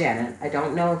saw Janet. I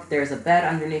don't know if there's a bed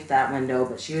underneath that window,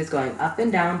 but she was going up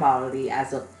and down bodily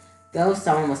as though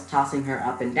someone was tossing her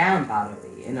up and down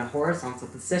bodily in a horizontal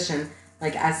position,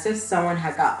 like as if someone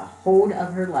had got a hold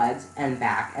of her legs and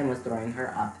back and was throwing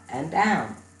her up and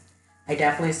down. I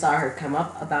definitely saw her come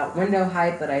up about window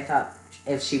height, but I thought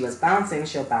if she was bouncing,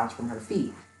 she'll bounce from her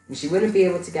feet, and she wouldn't be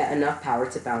able to get enough power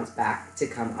to bounce back to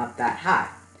come up that high.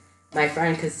 My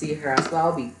friend could see her as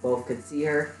well. We both could see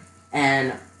her,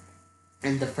 and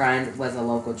the friend was a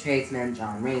local tradesman,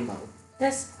 John Rainbow.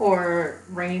 This poor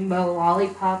rainbow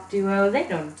lollipop duo, they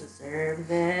don't deserve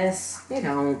this. They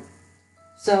don't.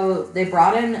 So they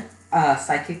brought in a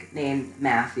psychic named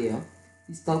Matthew.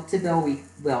 He spoke to Bill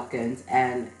Wilkins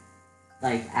and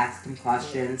asked him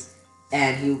questions.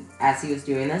 And as he was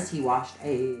doing this, he watched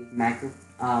a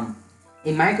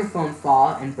microphone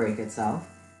fall and break itself.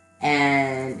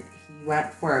 And he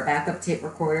went for a backup tape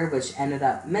recorder, which ended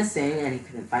up missing, and he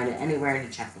couldn't find it anywhere. And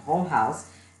he checked the whole house.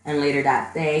 And later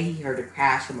that day, he heard a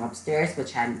crash from upstairs,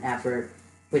 which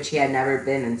he had never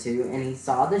been into, and he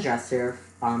saw the dresser,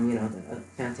 the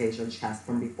Fantasia chest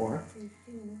from before,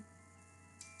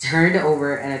 turned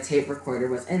over, and a tape recorder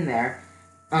was in there.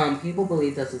 People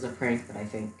believe this was a prank, but I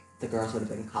think the girls would have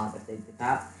been caught if they did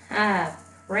that.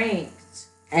 Pranked.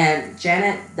 And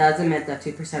Janet does admit that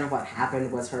 2% of what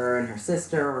happened was her and her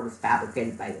sister, or was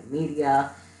fabricated by the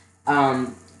media,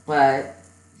 but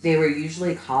they were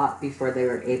usually caught before they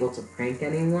were able to prank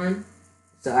anyone.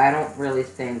 So I don't really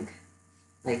think,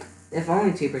 if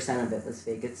only 2% of it was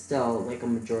fake, it's still, a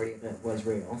majority of it was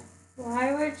real.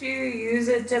 Why would you use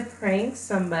it to prank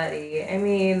somebody? I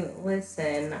mean,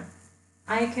 listen,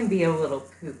 I can be a little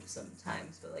poop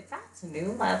sometimes, but, that's a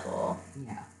new level.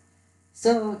 Yeah.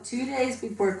 So, 2 days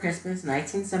before Christmas,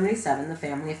 1977, the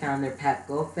family found their pet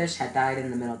goldfish had died in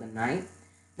the middle of the night.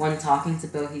 When talking to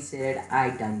Bill, he stated,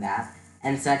 "I'd done that,"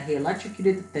 and said he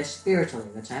electrocuted the fish spiritually,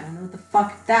 which I don't know what the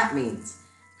fuck that means.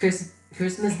 Christmas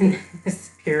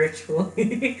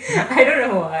spiritually. I don't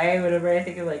know why. Whenever I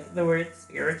think of the word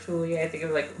spiritually, I think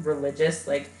of religious.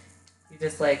 You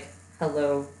just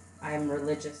hello, I'm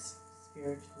religious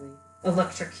spiritually.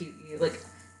 Electrocute you.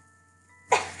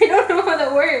 I don't know how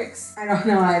that works. I don't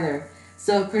know either.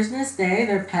 So Christmas Day,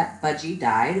 their pet Budgie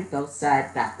died. Bill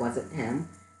said that wasn't him.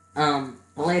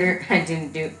 Later, I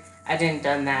didn't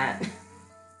done that.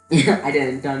 I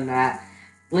didn't done that.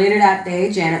 Later that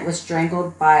day, Janet was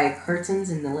strangled by curtains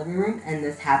in the living room, and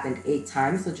this happened 8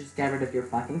 times, so just get rid of your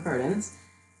fucking curtains.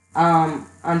 On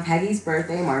Peggy's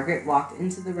birthday, Margaret walked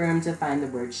into the room to find the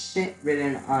word shit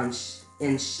written on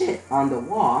in shit on the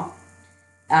wall.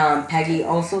 Peggy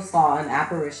also saw an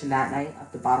apparition that night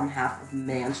of the bottom half of a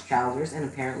man's trousers, and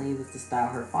apparently it was the style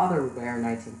her father would wear in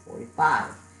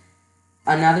 1945.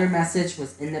 Another message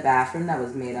was in the bathroom that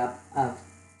was made up of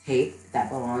tape that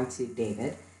belonged to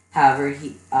David. However,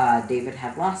 David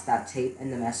had lost that tape,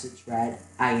 and the message read,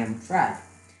 "I am Fred."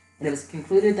 And it was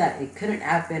concluded that it couldn't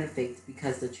have been faked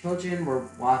because the children were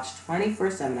watched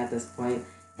 24/7 at this point,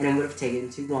 and it would have taken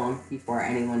too long before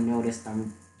anyone noticed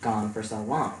them gone for so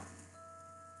long.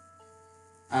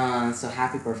 So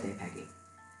happy birthday, Peggy.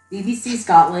 BBC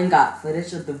Scotland got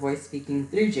footage of the voice speaking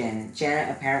through Janet. Janet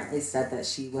apparently said that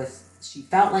she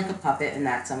felt like a puppet and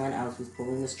that someone else was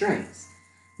pulling the strings.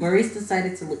 Maurice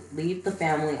decided to leave the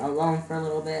family alone for a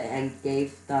little bit and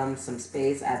gave them some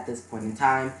space at this point in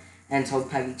time and told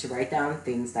Peggy to write down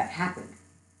things that happened.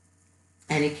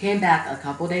 And he came back a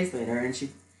couple days later and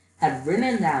she had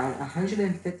written down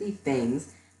 150 things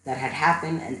that had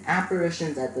happened, and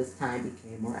apparitions at this time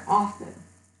became more often.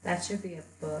 That should be a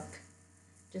book.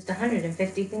 Just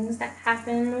 150 things that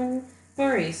happened when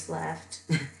Maurice left.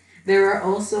 There were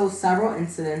also several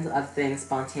incidents of things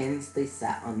spontaneously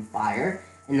set on fire,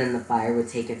 and then the fire would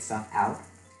take itself out.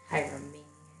 Hire me.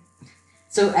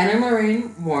 So Ed and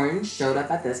Lorraine Warren showed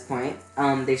up at this point.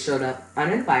 They showed up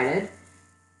uninvited,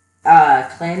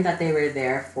 claimed that they were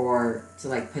there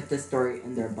to put the story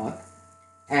in their book,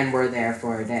 and were there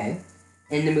for a day.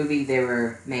 In the movie, they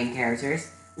were main characters.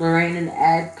 Lorraine and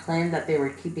Ed claimed that they were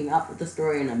keeping up with the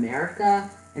story in America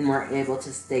and weren't able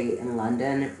to stay in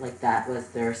London. Like, that was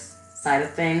their side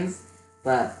of things,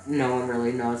 but no one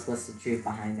really knows what's the truth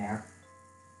behind there.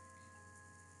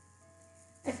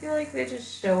 I feel like they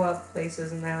just show up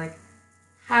places and they're like,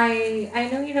 "Hi, I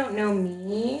know you don't know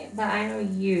me, but I know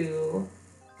you.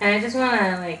 And I just want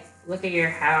to, look at your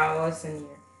house and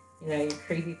your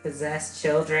creepy possessed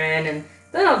children, and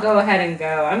then I'll go ahead and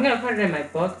go. I'm going to put it in my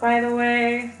book, by the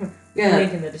way." Yeah.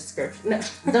 Link in the description.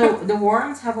 No. The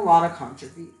Warrens have a lot of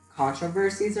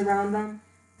controversies around them,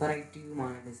 but I do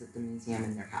want to visit the museum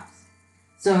in their house.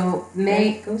 So,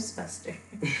 Ghostbusters.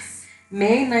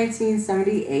 May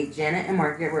 1978, Janet and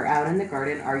Margaret were out in the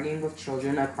garden arguing with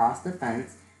children across the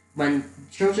fence when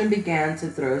children began to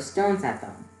throw stones at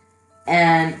them.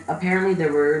 And apparently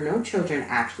there were no children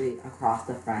actually across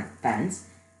the front fence,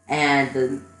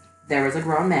 and there was a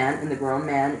grown man, and the grown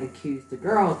man accused the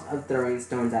girls of throwing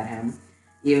stones at him,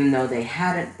 even though they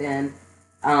hadn't been.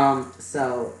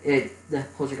 The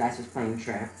poltergeist was playing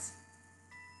tricks.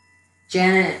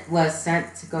 Janet was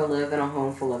sent to go live in a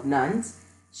home full of nuns.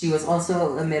 She was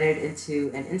also admitted into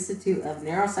an Institute of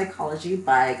Neuropsychology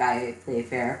by Guy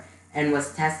Playfair and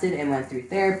was tested and went through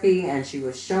therapy, and she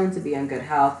was shown to be in good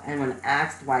health. And when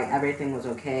asked why everything was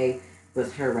okay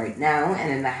with her right now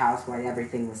and in the house why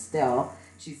everything was still,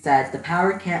 she said the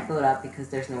power can't build up because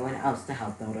there's no one else to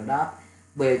help build it up,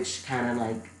 which kind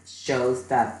of shows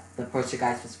that the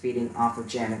poltergeist was feeding off of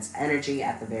Janet's energy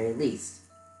at the very least.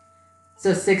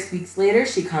 So 6 weeks later,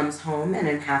 she comes home, and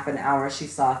in half an hour, she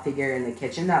saw a figure in the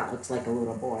kitchen that looks like a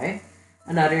little boy.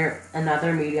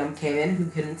 Another medium came in who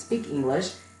couldn't speak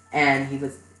English, and he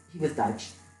was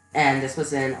Dutch. And this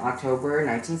was in October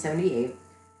 1978.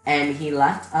 And he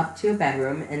left up to a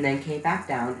bedroom and then came back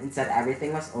down and said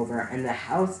everything was over, and the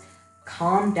house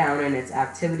calmed down in its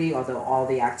activity, although all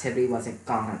the activity wasn't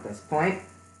gone at this point.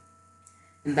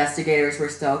 Investigators were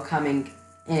still coming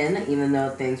in, even though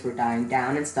things were dying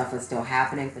down and stuff was still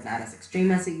happening, but not as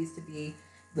extreme as it used to be.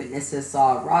 Witnesses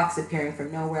saw rocks appearing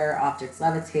from nowhere, objects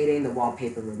levitating, the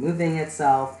wallpaper removing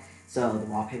itself. So the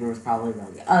wallpaper was probably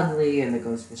really ugly, and the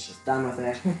ghost was just done with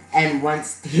it. And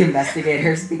once the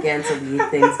investigators began to leave,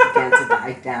 things began to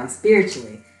die down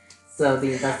spiritually. So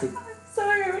the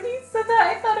Sorry, when you said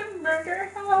that, I thought of Murder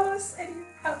House. And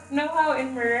you know how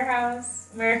in Murder House,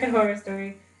 American Horror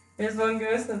Story, there's one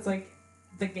ghost that's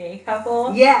the gay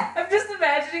couple? Yeah. I'm just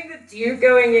imagining the dude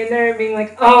going in there and being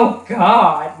like, "Oh,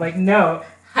 God. No,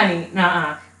 honey,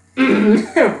 nah."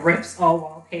 Rips all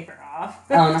wallpaper off.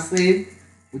 Honestly,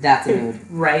 that's a mood.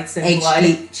 Writes in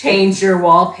blood, change your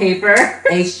wallpaper.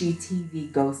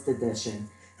 HGTV Ghost Edition.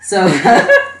 So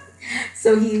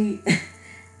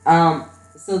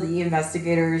the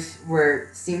investigators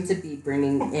seemed to be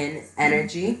bringing in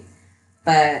energy,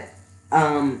 but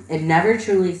it never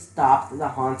truly stopped the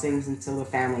hauntings until the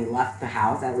family left the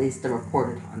house, at least the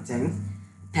reported hauntings.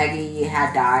 Peggy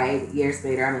had died years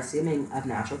later, I'm assuming of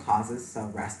natural causes, so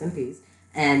rest in peace.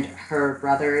 And her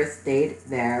brother stayed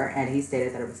there, and he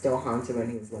stated that it was still haunted when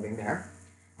he was living there.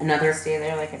 Stay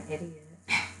there like an idiot.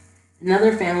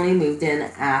 Another family moved in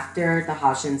after the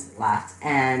Hodgsons left,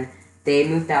 and they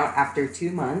moved out after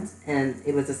 2 months, and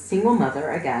it was a single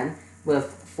mother again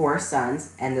with 4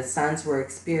 sons, and the sons were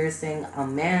experiencing a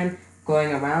man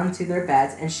going around to their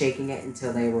beds and shaking it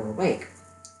until they were awake.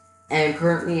 And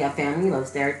currently, a family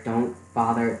lives there. Don't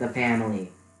bother the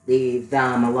family. Leave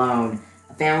them alone.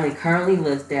 A family currently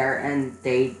lives there, and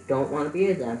they don't want to be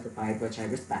identified, which I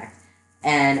respect.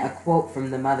 And a quote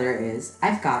from the mother is,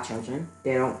 "I've got children.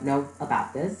 They don't know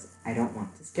about this. I don't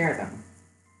want to scare them."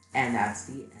 And that's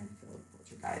the end of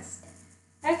Poltergeist.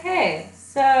 Okay,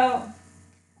 so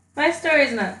my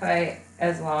story's not quite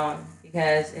as long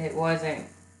because it wasn't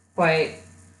quite.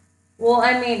 Well,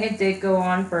 I mean, it did go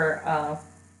on for a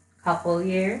couple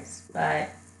years, but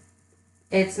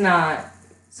it's not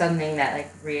something that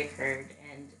like reoccurred.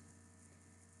 And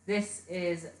this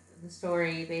is the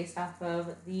story based off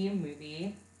of the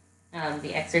movie,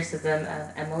 The Exorcism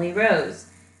of Emily Rose.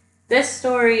 This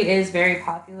story is very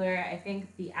popular. I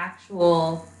think the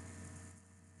actual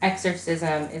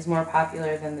exorcism is more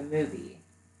popular than the movie,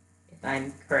 if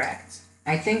I'm correct.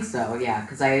 I think so, yeah,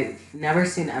 because I've never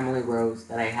seen Emily Rose,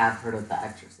 but I have heard of the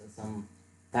exorcism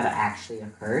that actually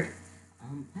occurred.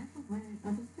 By the way, I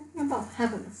was thinking about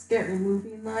having a scary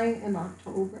movie night in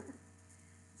October.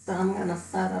 So I'm going to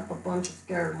set up a bunch of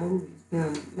scary movies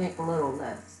and make a little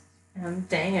list.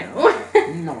 Damn.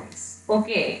 Nice.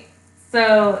 Okay,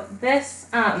 so this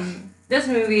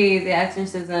movie, The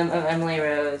Exorcism of Emily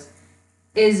Rose,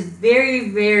 is very,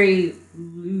 very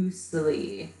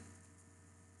loosely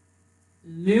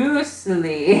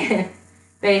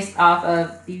based off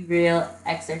of the real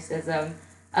exorcism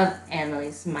of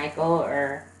Anneliese Michael,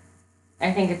 or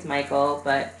I think it's Michael,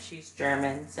 but she's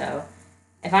German, so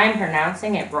if I'm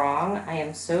pronouncing it wrong, I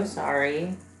am so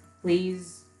sorry.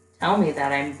 Please tell me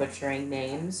that I'm butchering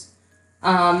names.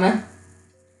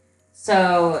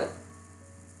 So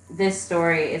this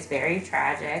story is very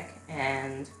tragic,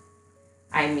 and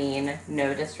I mean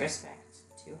no disrespect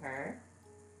to her.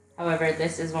 However,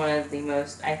 this is one of the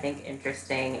most, I think,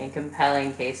 interesting and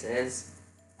compelling cases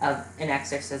of an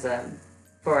exorcism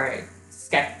for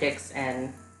skeptics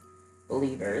and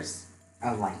believers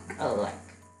alike.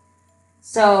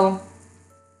 So,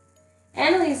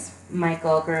 Anneliese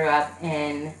Michael grew up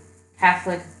in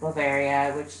Catholic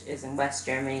Bavaria, which is in West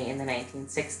Germany, in the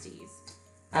 1960s.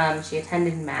 She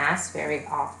attended Mass very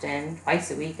often, twice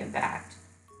a week in fact,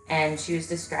 and she was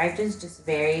described as just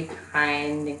very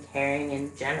kind and caring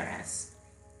and generous.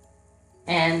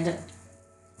 And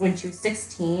when she was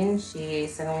 16, she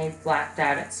suddenly blacked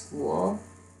out at school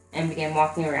and began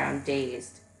walking around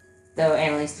dazed. Though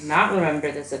Anneliese did not remember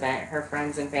this event, her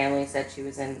friends and family said she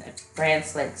was in a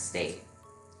trance-like state.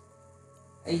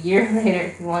 A year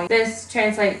later, this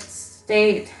trance-like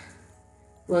state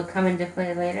will come into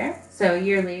play later. So a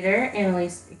year later,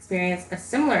 Anneliese experienced a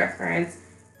similar occurrence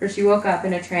where she woke up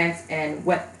in a trance and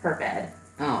wet her bed.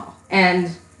 Oh. And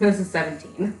this is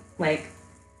 17.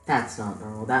 That's not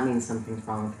normal. That means something's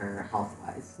wrong with her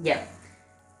health-wise. Yep.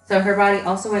 So her body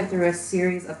also went through a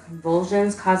series of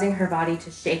convulsions, causing her body to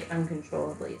shake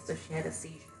uncontrollably, so she had a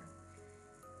seizure.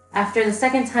 After the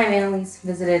second time, Anneliese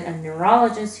visited a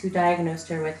neurologist who diagnosed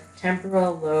her with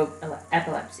temporal lobe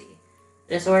epilepsy,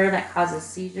 a disorder that causes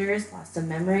seizures, loss of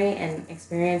memory, and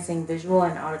experiencing visual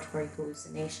and auditory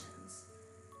hallucinations.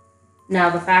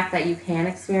 Now, the fact that you can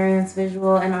experience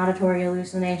visual and auditory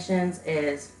hallucinations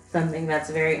is something that's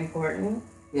very important.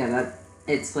 Yeah,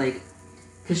 it's like,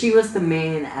 because she was the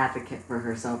main advocate for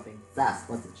herself being possessed,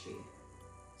 wasn't she?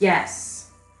 Yes.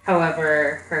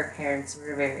 However, her parents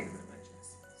were very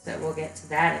religious. So we'll get to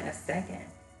that in a second.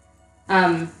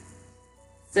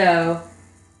 So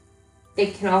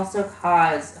it can also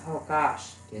cause,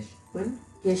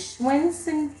 Geschwind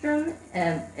syndrome.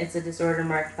 It's a disorder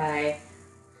marked by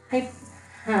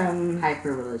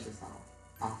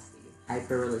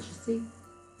hyper-religiosity.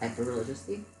 I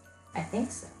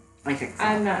think so. I think so.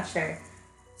 I'm not sure.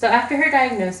 So after her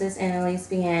diagnosis, Anneliese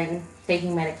began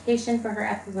taking medication for her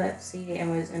epilepsy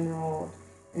and was enrolled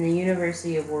in the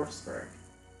University of Würzburg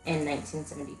in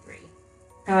 1973.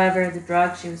 However, the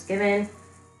drug she was given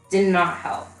did not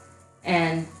help,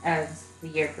 and as the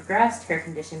year progressed, her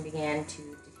condition began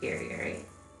to deteriorate.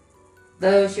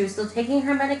 Though she was still taking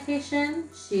her medication,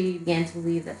 she began to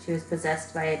believe that she was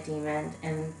possessed by a demon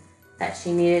and that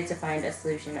she needed to find a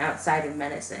solution outside of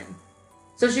medicine.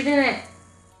 So she didn't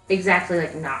exactly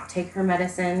not take her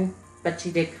medicine, but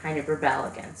she did kind of rebel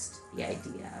against the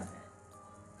idea of it.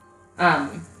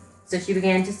 So she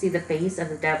began to see the face of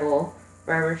the devil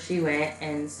wherever she went,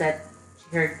 and said she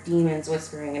heard demons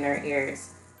whispering in her ears.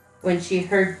 When she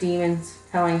heard demons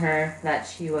telling her that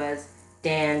she was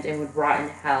damned and would rot in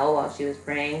hell while she was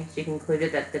praying, she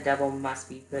concluded that the devil must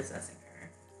be possessing her.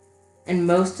 And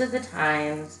most of the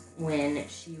times when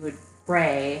she would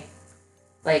pray,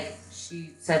 Like,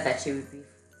 she said that she would be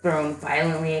thrown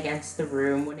violently against the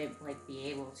room, wouldn't, like, be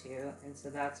able to. And so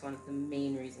that's one of the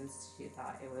main reasons she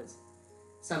thought it was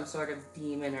some sort of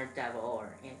demon or devil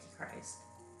or antichrist.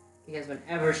 Because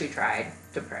whenever she tried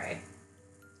to pray,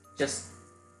 just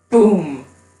boom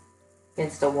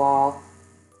against a wall.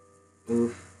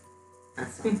 Oof.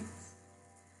 That sounds.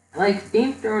 Like,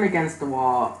 being thrown against the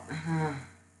wall.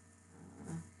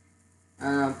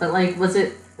 But, like,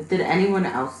 did anyone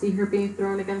else see her being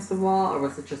thrown against the wall, or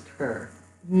was it just her?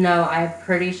 No, I'm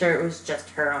pretty sure it was just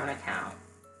her on account.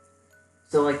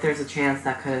 So, like, there's a chance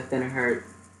that could have been her.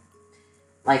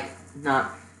 Like,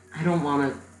 not. I don't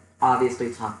want to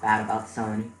obviously talk bad about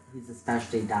someone who's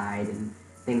especially died and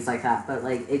things like that, but,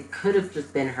 like, it could have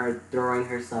just been her throwing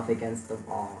herself against the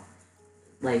wall.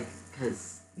 Like,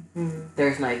 because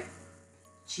there's, like,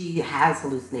 she has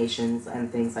hallucinations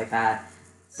and things like that,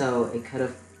 so it could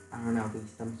have, I don't know, be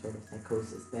some sort of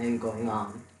psychosis thing going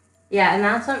on. Yeah, and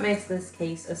that's what makes this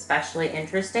case especially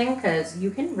interesting, because you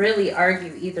can really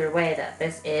argue either way that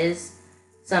this is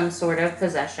some sort of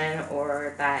possession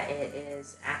or that it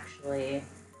is actually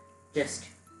just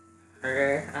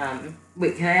her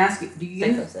Wait, can I ask you,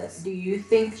 psychosis. do you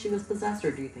think she was possessed,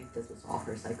 or do you think this was all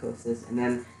her psychosis, and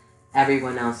then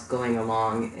everyone else going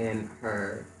along in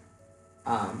her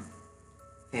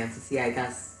fantasy, I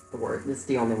guess the word, this is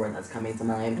the only word that's coming to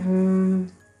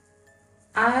mind.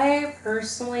 I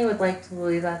personally would like to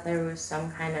believe that there was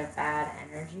some kind of bad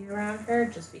energy around her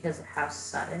just because of how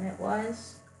sudden it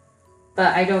was.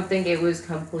 But I don't think it was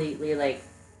completely, like,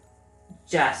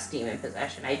 just demon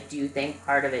possession. I do think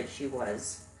part of it she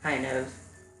was kind of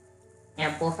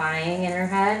amplifying in her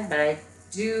head, but I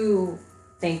do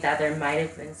think that there might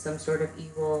have been some sort of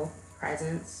evil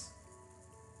presence.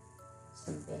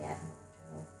 Some bad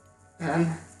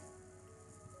mojo.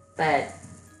 But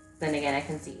then again, I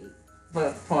can see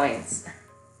both points.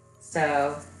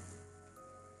 So,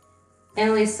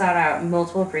 Annalise sought out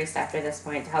multiple priests after this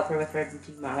point to help her with her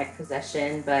demonic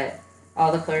possession, but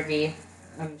all the clergy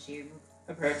she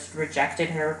approached rejected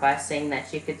her request, saying that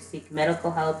she could seek medical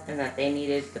help and that they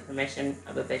needed the permission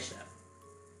of a bishop.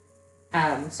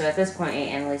 So at this point,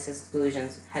 Annalise's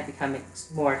delusions had become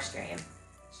more extreme.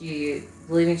 She,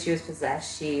 believing she was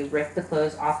possessed, she ripped the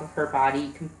clothes off of her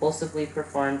body, compulsively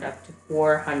performed up to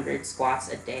 400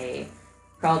 squats a day,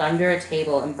 crawled under a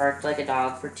table, and barked like a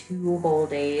dog for 2 whole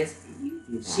days.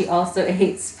 She also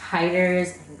ate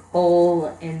spiders and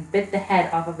coal and bit the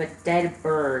head off of a dead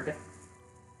bird.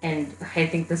 And I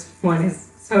think this one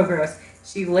is so gross.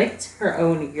 She licked her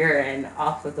own urine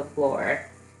off of the floor.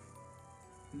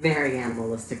 Very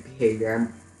animalistic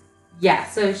behavior. Yeah,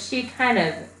 so she kind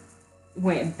of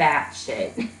went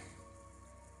batshit.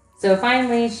 So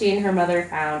finally, she and her mother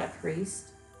found a priest,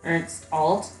 Ernst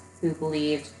Alt, who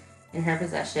believed in her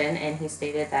possession, and he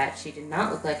stated that she did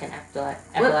not look like an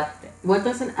epileptic. What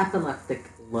does an epileptic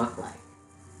look like?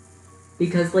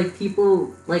 Because, like,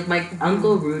 people, like, my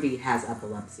Uncle Rudy has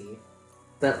epilepsy,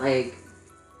 but, like,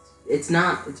 it's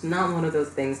not one of those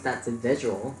things that's a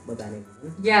visual with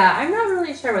anyone. Yeah, I'm not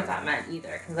really sure what that meant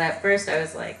either, because at first I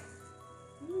was like,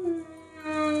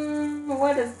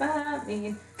 what does that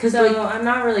mean? So, like, I'm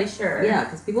not really sure. Yeah,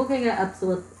 because people can get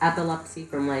epilepsy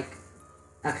from, like,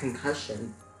 a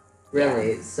concussion,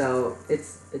 really. Yeah. So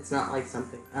it's not like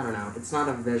something, I don't know, it's not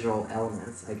a visual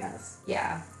illness, I guess.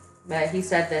 Yeah, but he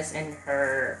said this in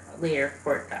her later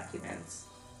court documents.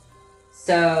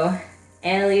 So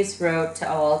Annalise wrote to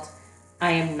Alt,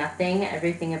 "I am nothing,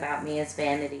 everything about me is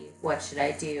vanity. What should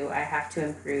I do? I have to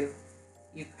improve.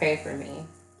 You pray for me."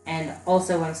 And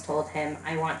also once told him,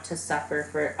 "I want to suffer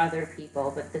for other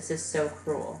people, but this is so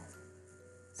cruel."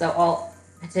 So Alt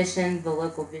petitioned the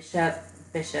local Bishop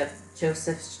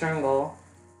Joseph Strungel,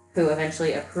 who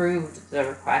eventually approved the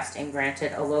request and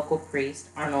granted a local priest,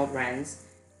 Arnold Renz,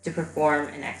 to perform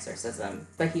an exorcism,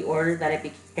 but he ordered that it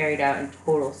be carried out in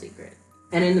total secret.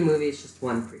 And in the movie, it's just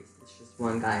one priest. It's just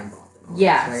one guy involved in all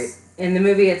yes. this, right? In the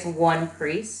movie, it's one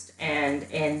priest, and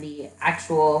in the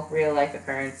actual real-life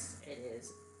occurrence, it is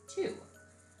 2.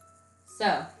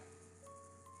 So,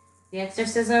 the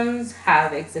exorcisms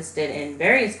have existed in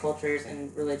various cultures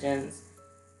and religions,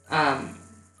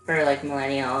 for like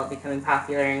millennial, becoming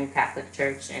popular in Catholic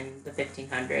Church in the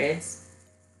 1500s,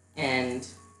 and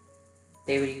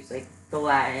they would use like the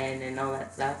Latin and all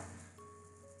that stuff.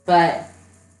 But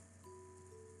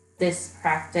this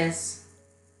practice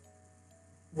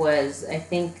was, I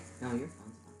think... No, your phone's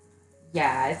about to die.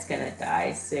 Yeah, it's gonna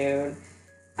die soon.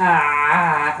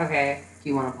 Okay. Do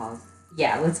you want to pause?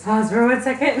 Yeah, let's pause for 1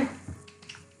 second.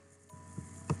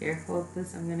 Here, hold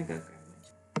this. I'm gonna go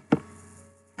grab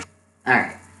my...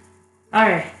 Alright.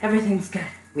 Alright, everything's good.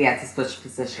 We had to switch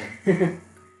position.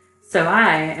 So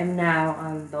I am now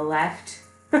on the left.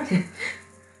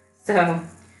 So,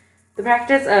 the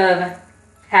practice of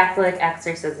Catholic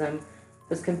exorcism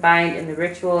was combined in the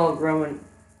Ritual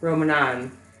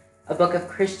Romanum, a book of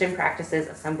Christian practices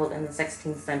assembled in the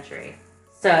 16th century.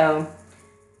 So,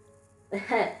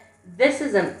 this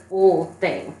is an old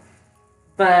thing,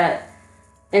 but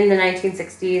in the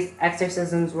 1960s,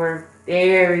 exorcisms were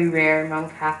very rare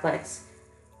among Catholics.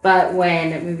 But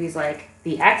when movies like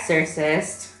The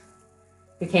Exorcist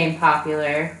became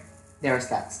popular, There was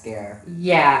that scare.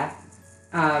 yeah,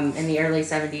 in the early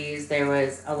 70s, there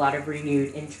was a lot of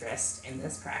renewed interest in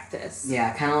this practice.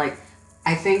 Yeah, kind of like,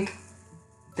 I think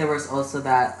there was also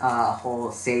that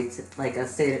whole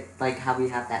like how we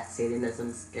had that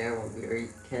Satanism scare when we were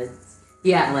kids.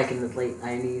 Yeah. Like in the late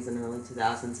 90s and early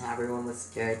 2000s, how everyone was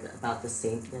scared about the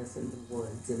saintness in the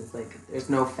woods. And it's like, there's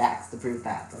no facts to prove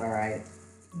that, but alright.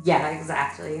 Yeah,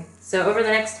 exactly. So over the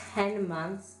next 10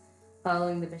 months,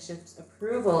 following the bishop's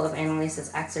approval of Annalise's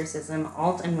exorcism,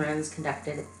 Alt and Renz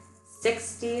conducted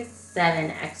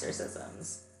 67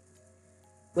 exorcisms,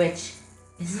 which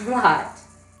is a lot.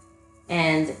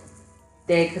 And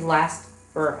they could last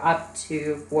for up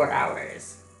to 4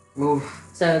 hours. Oof.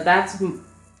 So that's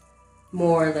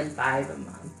more than 5 a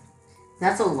month.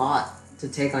 That's a lot to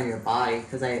take on your body,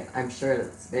 because I'm sure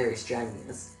it's very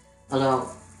strenuous. Although,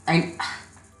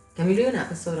 can we do an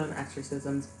episode on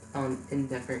exorcisms in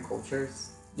different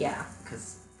cultures? Yeah.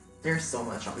 Because there's so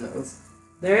much on those.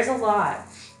 There's a lot.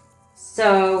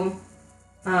 So,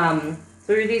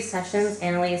 through these sessions,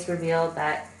 Annalise revealed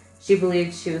that she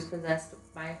believed she was possessed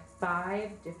by 5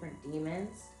 different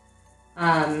demons.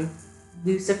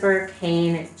 Lucifer,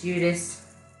 Cain, Judas,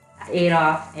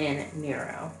 Adolf, and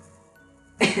Nero.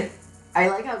 I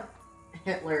like how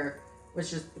Hitler was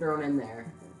just thrown in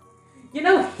there. You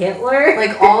know Hitler?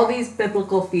 Like all these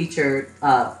biblical figures,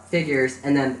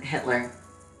 and then Hitler.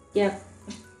 Yep.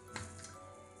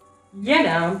 You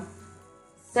know.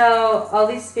 So all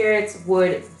these spirits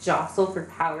would jostle for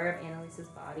power of Annalise's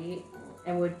body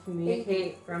and would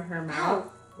communicate from her mouth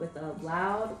with a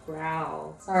loud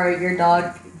growl. Sorry, your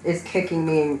dog is kicking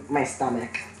me in my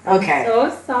stomach. Okay. So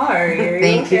sorry. Are you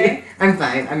Thank okay? you. I'm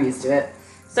fine. I'm used to it.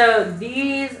 So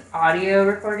these audio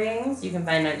recordings you can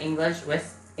find on on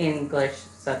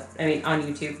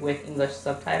YouTube with English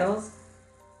subtitles,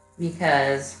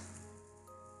 because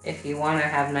if you want to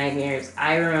have nightmares,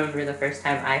 I remember the first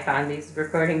time I found these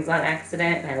recordings on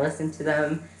accident and I listened to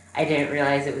them. I didn't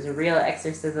realize it was a real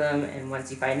exorcism, and once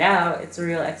you find out it's a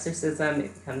real exorcism,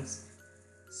 it becomes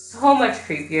so much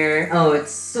creepier. Oh,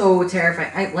 it's so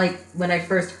terrifying. When I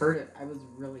first heard it, I was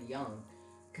really young.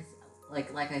 Because,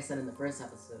 like I said in the first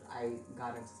episode, I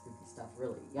got into spooky stuff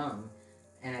really young.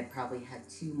 And I probably had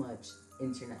too much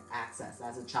internet access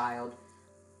as a child.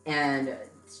 And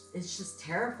it's just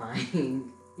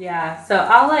terrifying. Yeah, so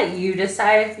I'll let you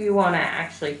decide if you want to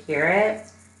actually hear it.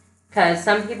 Because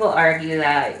some people argue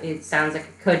that it sounds like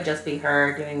it could just be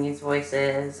her doing these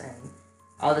voices and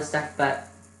all this stuff, but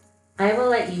I will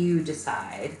let you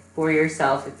decide for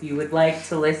yourself if you would like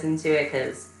to listen to it,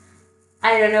 because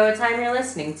I don't know what time you're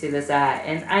listening to this at,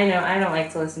 and I know I don't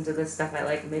like to listen to this stuff at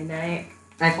like midnight.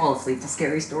 I fall asleep to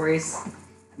scary stories.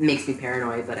 It makes me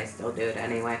paranoid, but I still do it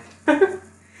anyway.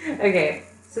 Okay,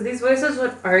 so these voices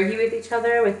would argue with each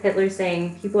other, with Hitler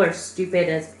saying people are stupid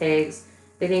as pigs.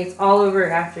 They think it's all over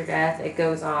after death. It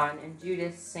goes on. And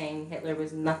Judas saying Hitler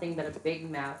was nothing but a big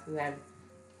mouth who had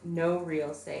no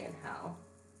real say in hell.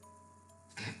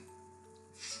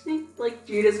 Like,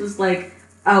 Judas was like,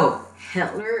 oh,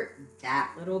 Hitler,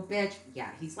 that little bitch? Yeah,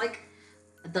 he's like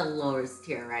the lowest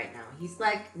tier right now. He's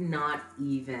like not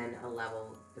even a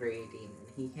level 3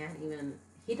 demon.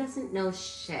 He doesn't know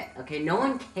shit, okay? No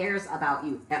one cares about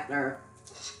you, Hitler.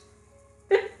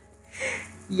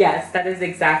 Yes, that is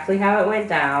exactly how it went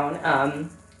down.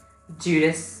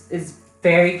 Judas is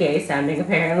very gay sounding,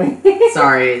 apparently.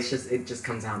 Sorry, it just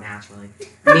comes out naturally.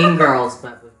 Mean Girls,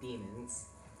 but with demons.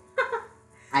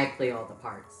 I play all the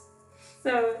parts.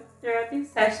 So, throughout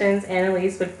these sessions,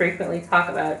 Annalise would frequently talk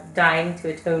about dying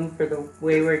to atone for the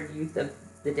wayward youth of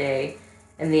the day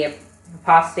and the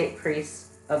apostate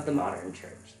priests of the modern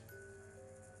church.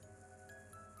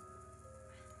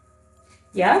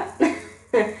 Yeah?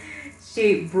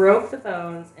 She broke the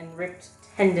bones and ripped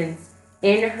tendons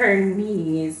in her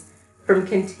knees from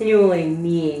continually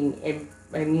kneeling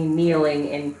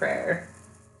in prayer.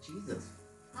 Jesus.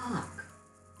 Fuck.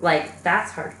 Like,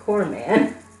 that's hardcore,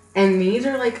 man. And knees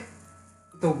are like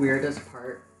the weirdest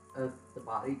part of the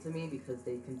body to me, because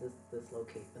they can just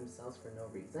dislocate themselves for no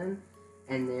reason.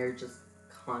 And they're just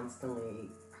constantly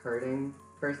hurting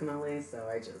personally, so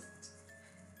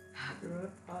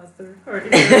Pause the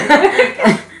recording.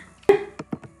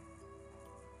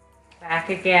 Back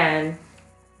again.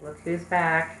 Look who's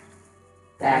back.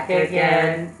 Back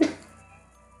again.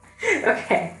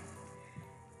 Okay.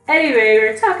 Anyway, we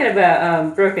were talking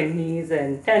about broken knees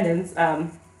and tendons.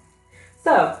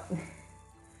 So,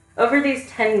 over these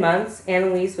 10 months,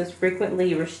 Annalise was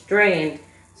frequently restrained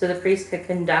so the priest could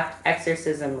conduct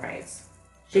exorcism rites.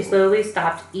 She slowly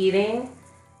stopped eating,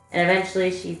 and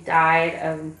eventually she died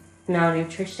of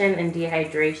malnutrition and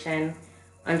dehydration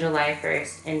on July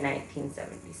 1st in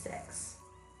 1976.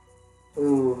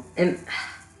 Ooh, and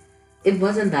it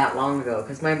wasn't that long ago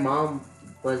because my mom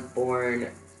was born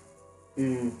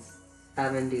in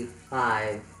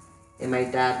 75 and my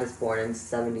dad was born in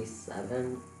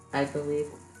 77, I believe.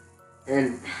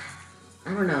 And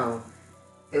I don't know.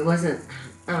 It wasn't,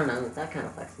 I don't know, that kind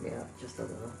of fucks me up just a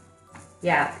little.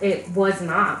 Yeah, it was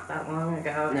not that long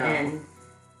ago. No. And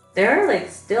there are like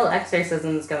still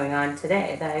exorcisms going on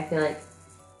today that I feel like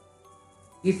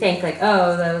you think like,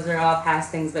 oh, those are all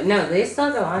past things, but no, they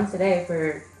still go on today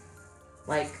for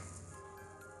like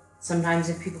sometimes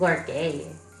if people are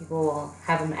gay, people will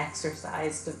have them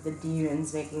exorcised of the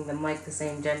demons making them like the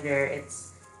same gender.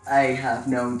 It's I have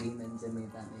no demons in me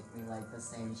that make me like the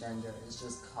same gender. It's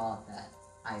just called that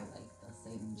I like the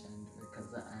same gender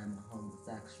because I am a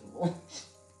homosexual.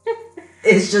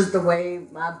 It's just the way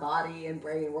my body and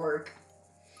brain work.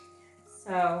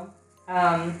 so,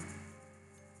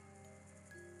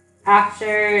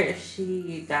 after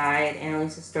she died,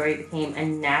 Annalise's story became a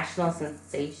national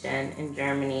sensation in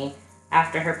Germany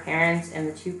after her parents and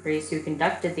the two priests who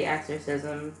conducted the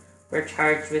exorcism were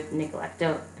charged with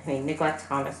neglect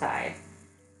homicide.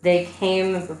 They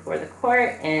came before the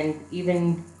court and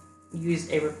even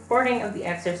used a recording of the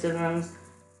exorcisms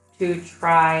to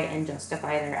try and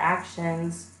justify their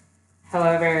actions.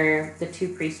 However, the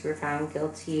two priests were found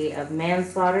guilty of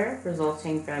manslaughter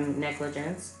resulting from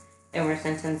negligence and were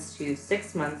sentenced to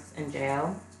 6 months in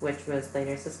jail, which was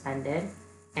later suspended,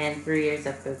 and 3 years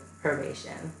of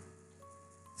probation.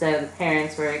 So the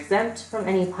parents were exempt from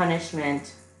any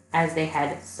punishment as they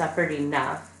had suffered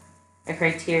enough, a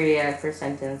criteria for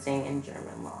sentencing in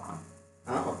German law.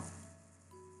 Oh.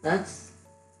 That's...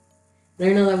 I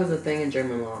didn't know that was a thing in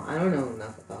German law. I don't know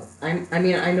enough about... I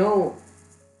mean, I know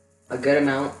a good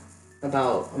amount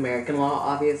about American law,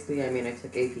 obviously. I mean, I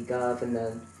took AP Gov, and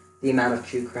then the amount of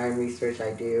true crime research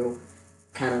I do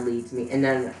kind of leads me... And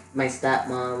then my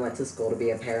stepmom went to school to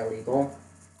be a paralegal,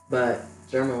 but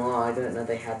German law, I didn't know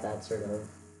they had that sort of...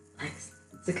 Like,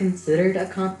 is it considered a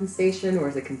compensation, or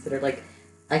is it considered, like...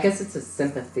 I guess it's a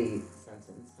sympathy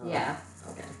sentence. Huh? Yeah.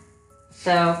 Okay.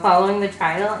 So, following the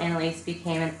trial, Annalise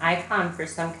became an icon for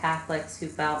some Catholics who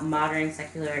felt modern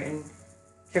secular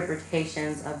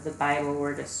interpretations of the Bible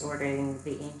were distorting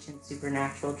the ancient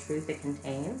supernatural truth it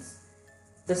contains.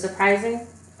 The surprising...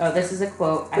 Oh, this is a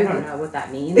quote. I don't know what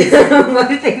that means. What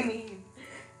do they mean?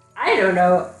 I don't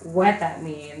know what that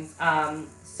means.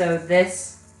 So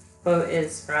this quote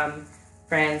is from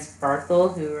Franz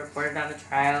Barthel, who reported on the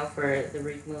trial for the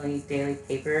regionally daily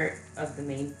paper of the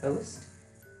Maine Post.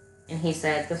 And he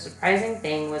said, the surprising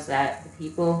thing was that the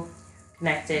people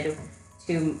connected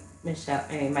to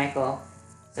Michael,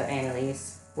 so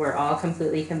Annalise, were all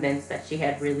completely convinced that she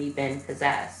had really been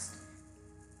possessed.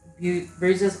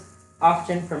 Bruises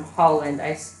often from Holland,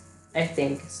 I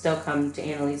think, still come to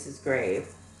Annalise's grave.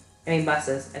 I mean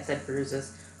buses, I said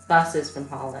bruises. Buses from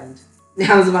Holland.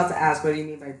 I was about to ask, what do you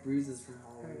mean by bruises from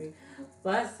Holland?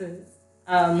 Buses.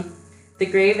 The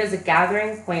grave is a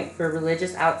gathering point for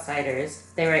religious outsiders.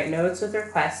 They write notes with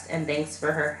requests and thanks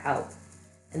for her help,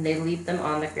 and they leave them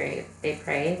on the grave. They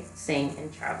pray, sing,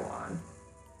 and travel on.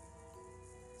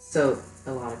 So,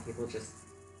 a lot of people just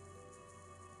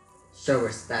show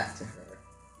respect to her.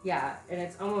 Yeah, and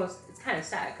it's kind of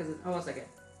sad because it's almost like a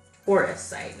tourist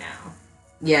site now.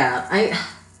 Yeah,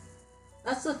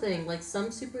 that's the thing, like, some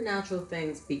supernatural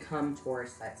things become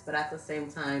tourist sites, but at the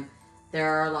same time, there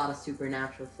are a lot of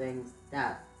supernatural things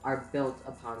that are built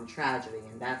upon tragedy,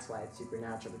 and that's why it's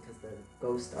supernatural, because the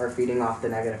ghosts are feeding off the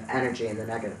negative energy and the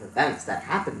negative events that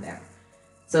happen there.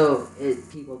 So,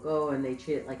 people go and they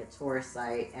treat it like a tourist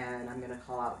site, and I'm going to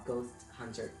call out Ghost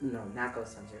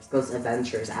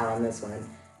Adventures out on this one,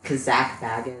 because Zach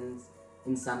Baggins,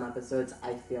 in some episodes,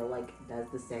 I feel like does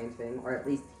the same thing, or at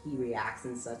least he reacts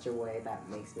in such a way that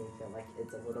makes me feel like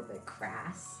it's a little bit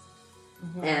crass.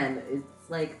 Mm-hmm. And it's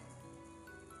like,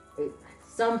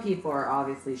 some people are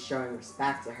obviously showing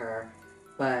respect to her,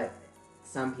 but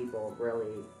some people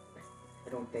really, I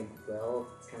don't think will.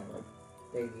 It's kind of like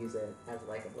they use it as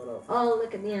like a little, oh,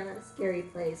 look at me, I'm at a scary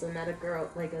place. I'm at a girl,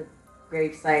 like a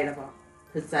grave site of a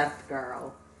possessed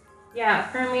girl. Yeah,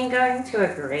 for me, going to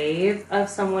a grave of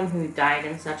someone who died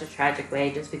in such a tragic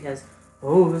way just because,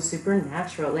 oh, it was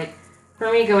supernatural. Like,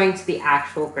 for me, going to the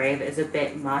actual grave is a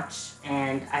bit much,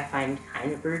 and I find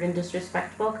kind of rude and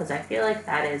disrespectful because I feel like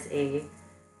that is a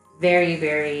very,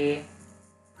 very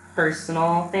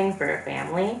personal thing for a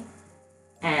family.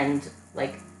 And,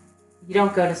 like, you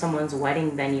don't go to someone's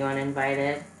wedding venue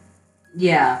uninvited.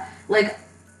 Yeah, like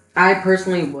I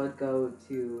personally would go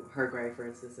to her grave, for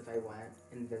instance, if I went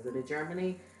and visited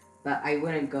Germany, but I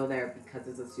wouldn't go there because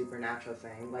it's a supernatural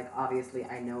thing. Like, obviously,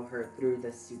 I know her through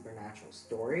this supernatural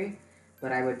story,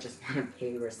 but I would just want to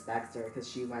pay respects to her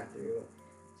because she went through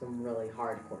some really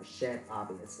hardcore shit,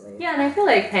 obviously. Yeah, and I feel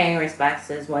like paying respects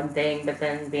is one thing, but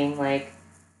then being like,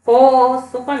 oh,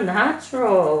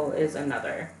 supernatural is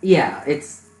another. Yeah,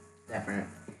 it's different.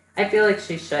 I feel like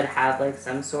she should have like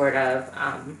some sort of,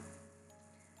 I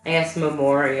guess,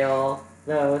 memorial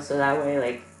though, so that way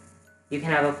like you can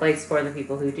have a place for the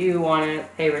people who do want to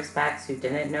pay respects who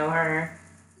didn't know her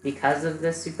because of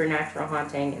this supernatural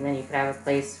haunting, and then you could have a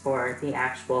place for the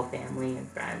actual family and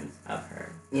friends of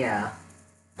her. Yeah,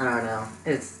 I don't know.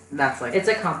 That's like It's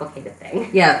a complicated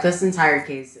thing. yeah. This entire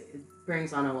case it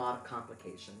brings on a lot of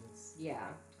complications. Yeah.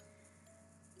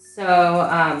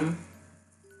 So,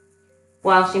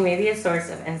 while she may be a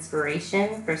source of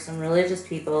inspiration for some religious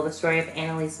people, the story of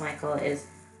Anneliese Michael is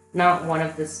not one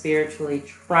of the spiritually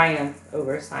triumph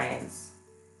over science.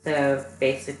 So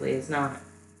basically, it's not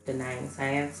denying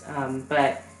science,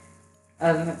 but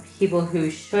of people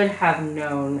who should have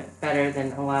known better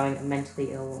than allowing a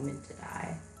mentally ill woman to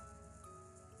die.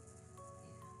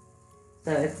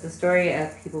 So it's the story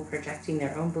of people projecting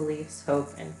their own beliefs, hope,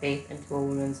 and faith into a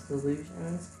woman's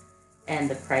delusions and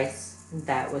the price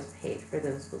that was paid for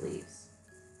those beliefs.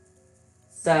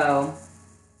 So,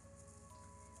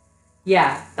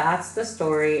 yeah, that's the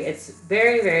story. It's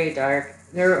very, very dark.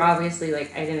 There were obviously,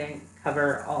 like, I didn't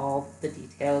cover all the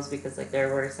details because, like,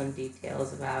 there were some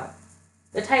details about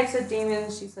the types of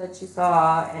demons she said she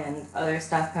saw and other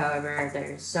stuff. However,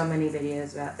 there's so many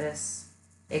videos about this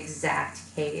exact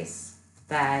case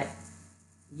that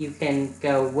you can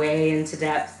go way into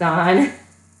depth on.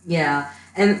 Yeah,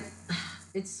 and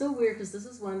it's so weird because this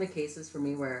is one of the cases for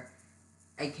me where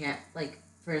I can't, like,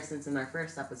 for instance, in our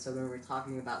first episode when we were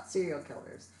talking about serial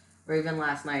killers, or even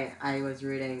last night I was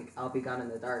reading I'll Be Gone in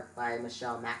the Dark by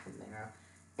Michelle McNamara,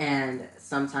 and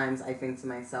sometimes I think to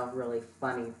myself really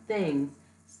funny things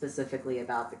specifically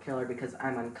about the killer because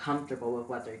I'm uncomfortable with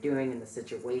what they're doing and the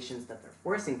situations that they're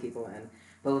forcing people in.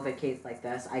 But with a case like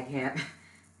this, I can't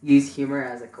use humor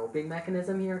as a coping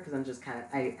mechanism here because I'm just kind of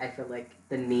I feel like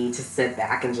the need to sit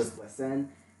back and just listen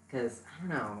because I don't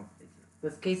know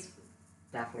this case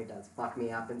definitely does fuck me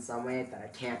up in some way that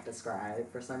I can't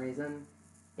describe for some reason.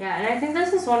 Yeah, and I think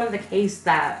this is one of the cases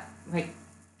that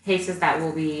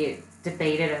will be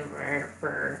debated over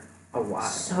for A while.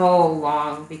 so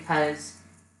long because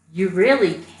you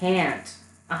really can't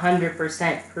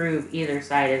 100% prove either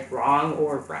side is wrong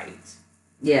or right.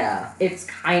 Yeah. It's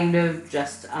kind of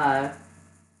just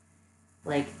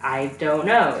like, I don't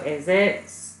know, is it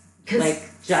like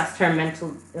just her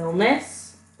mental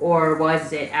illness or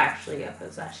was it actually a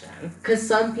possession? Because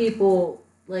some people,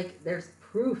 like, there's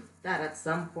proof that at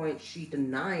some point she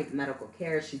denied medical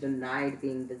care, she denied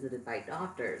being visited by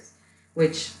doctors,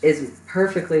 which is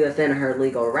perfectly within her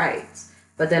legal rights.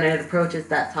 But then it approaches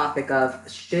that topic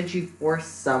of should you force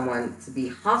someone to be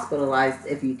hospitalized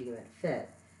if you deem it fit?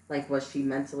 Like, was she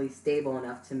mentally stable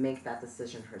enough to make that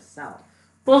decision herself?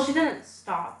 Well, she didn't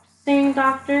stop seeing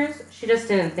doctors. She just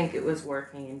didn't think it was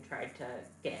working and tried to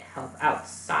get help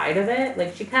outside of it.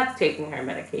 Like, she kept taking her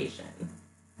medication.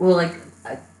 Well, like,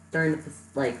 during the,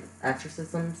 like,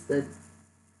 exorcisms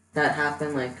that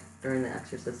happened, like, during the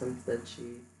exorcisms that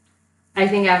she... I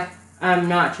think I'm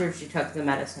not sure if she took the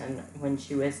medicine when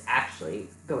she was actually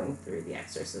going through the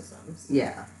exorcisms.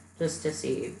 Yeah. Just to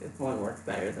see if one worked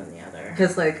better than the other.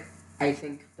 Because, like, I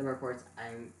think the reports,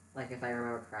 if I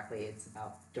remember correctly, it's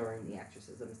about during the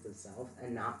exorcisms themselves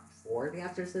and not for the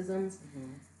exorcisms,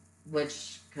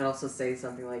 which could also say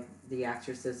something like the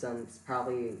exorcisms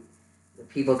probably,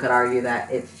 people could argue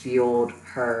that it fueled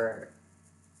her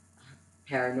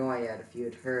paranoia, it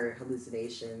fueled her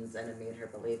hallucinations, and it made her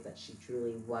believe that she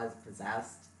truly was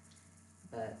possessed.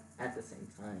 But at the same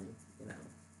time, you know.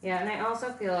 Yeah, and I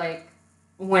also feel like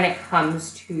when it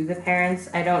comes to the parents,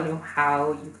 I don't know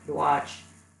how you could watch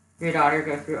your daughter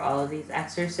go through all of these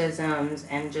exorcisms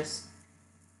and just,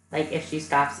 like, if she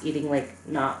stops eating, like,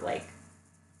 not, like,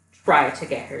 try to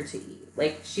get her to eat.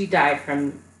 Like, she died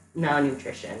from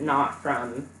malnutrition, not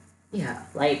from, Yeah.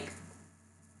 like,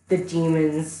 the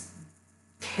demons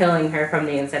killing her from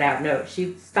the inside out. No,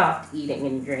 she stopped eating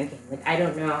and drinking. Like, I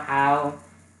don't know how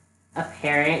a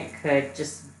parent could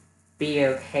just be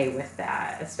okay with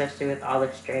that, especially with all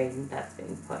the strain that's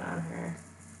being put on her.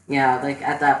 Yeah, like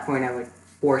at that point, I would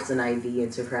force an IV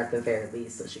into her at the very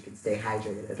least so she could stay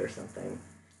hydrated or something.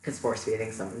 Because force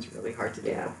feeding someone's really hard to do.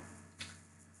 Yeah.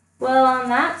 Well, on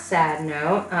that sad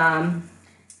note,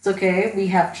 it's okay. We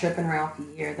have Chip and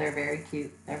Ralphie here. They're very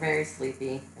cute. They're very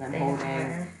sleepy, and I'm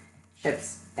holding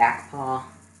Chip's back paw.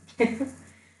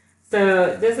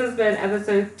 So this has been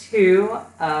episode 2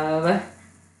 of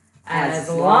As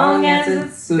Long as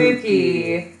It's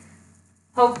Spooky.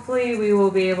 Hopefully we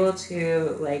will be able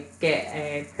to like get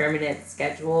a permanent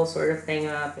schedule sort of thing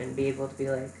up and be able to be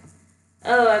like,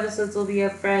 oh, episodes will be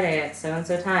up Friday at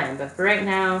so-and-so time. But for right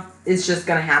now, it's just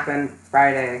going to happen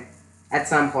Friday at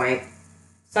some point.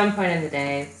 Some point in the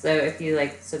day. So if you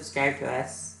like subscribe to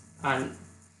us on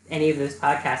any of those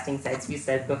podcasting sites we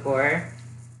said before,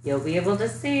 you'll be able to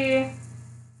see.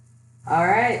 All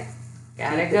right.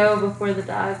 Gotta go before the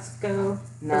dogs go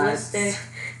ballistic.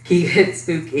 Keep it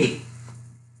spooky.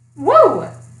 Woo!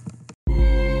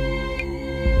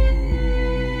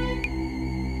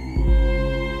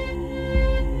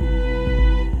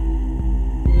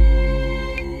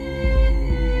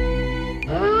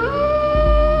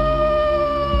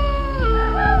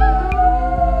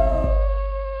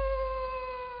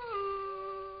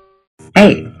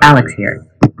 Hey, Alex here.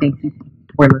 Thank you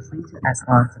for listening to As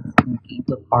Long as It's Spooky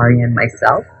with Ari and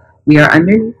myself. We are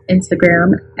underneath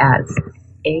Instagram as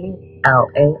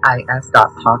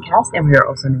ALAIS.podcast, and we are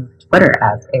also on Twitter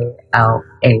as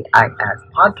ALAIS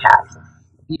podcast.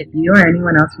 If you or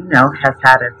anyone else you know has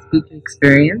had a spooky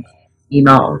experience,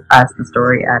 email us the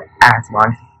story at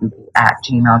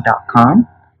aslongsaspooky@gmail.com.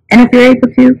 And if you're able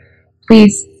to,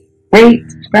 please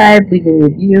rate, subscribe, leave a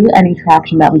review. Any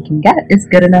traction that we can get is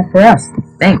good enough for us.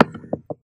 Thanks.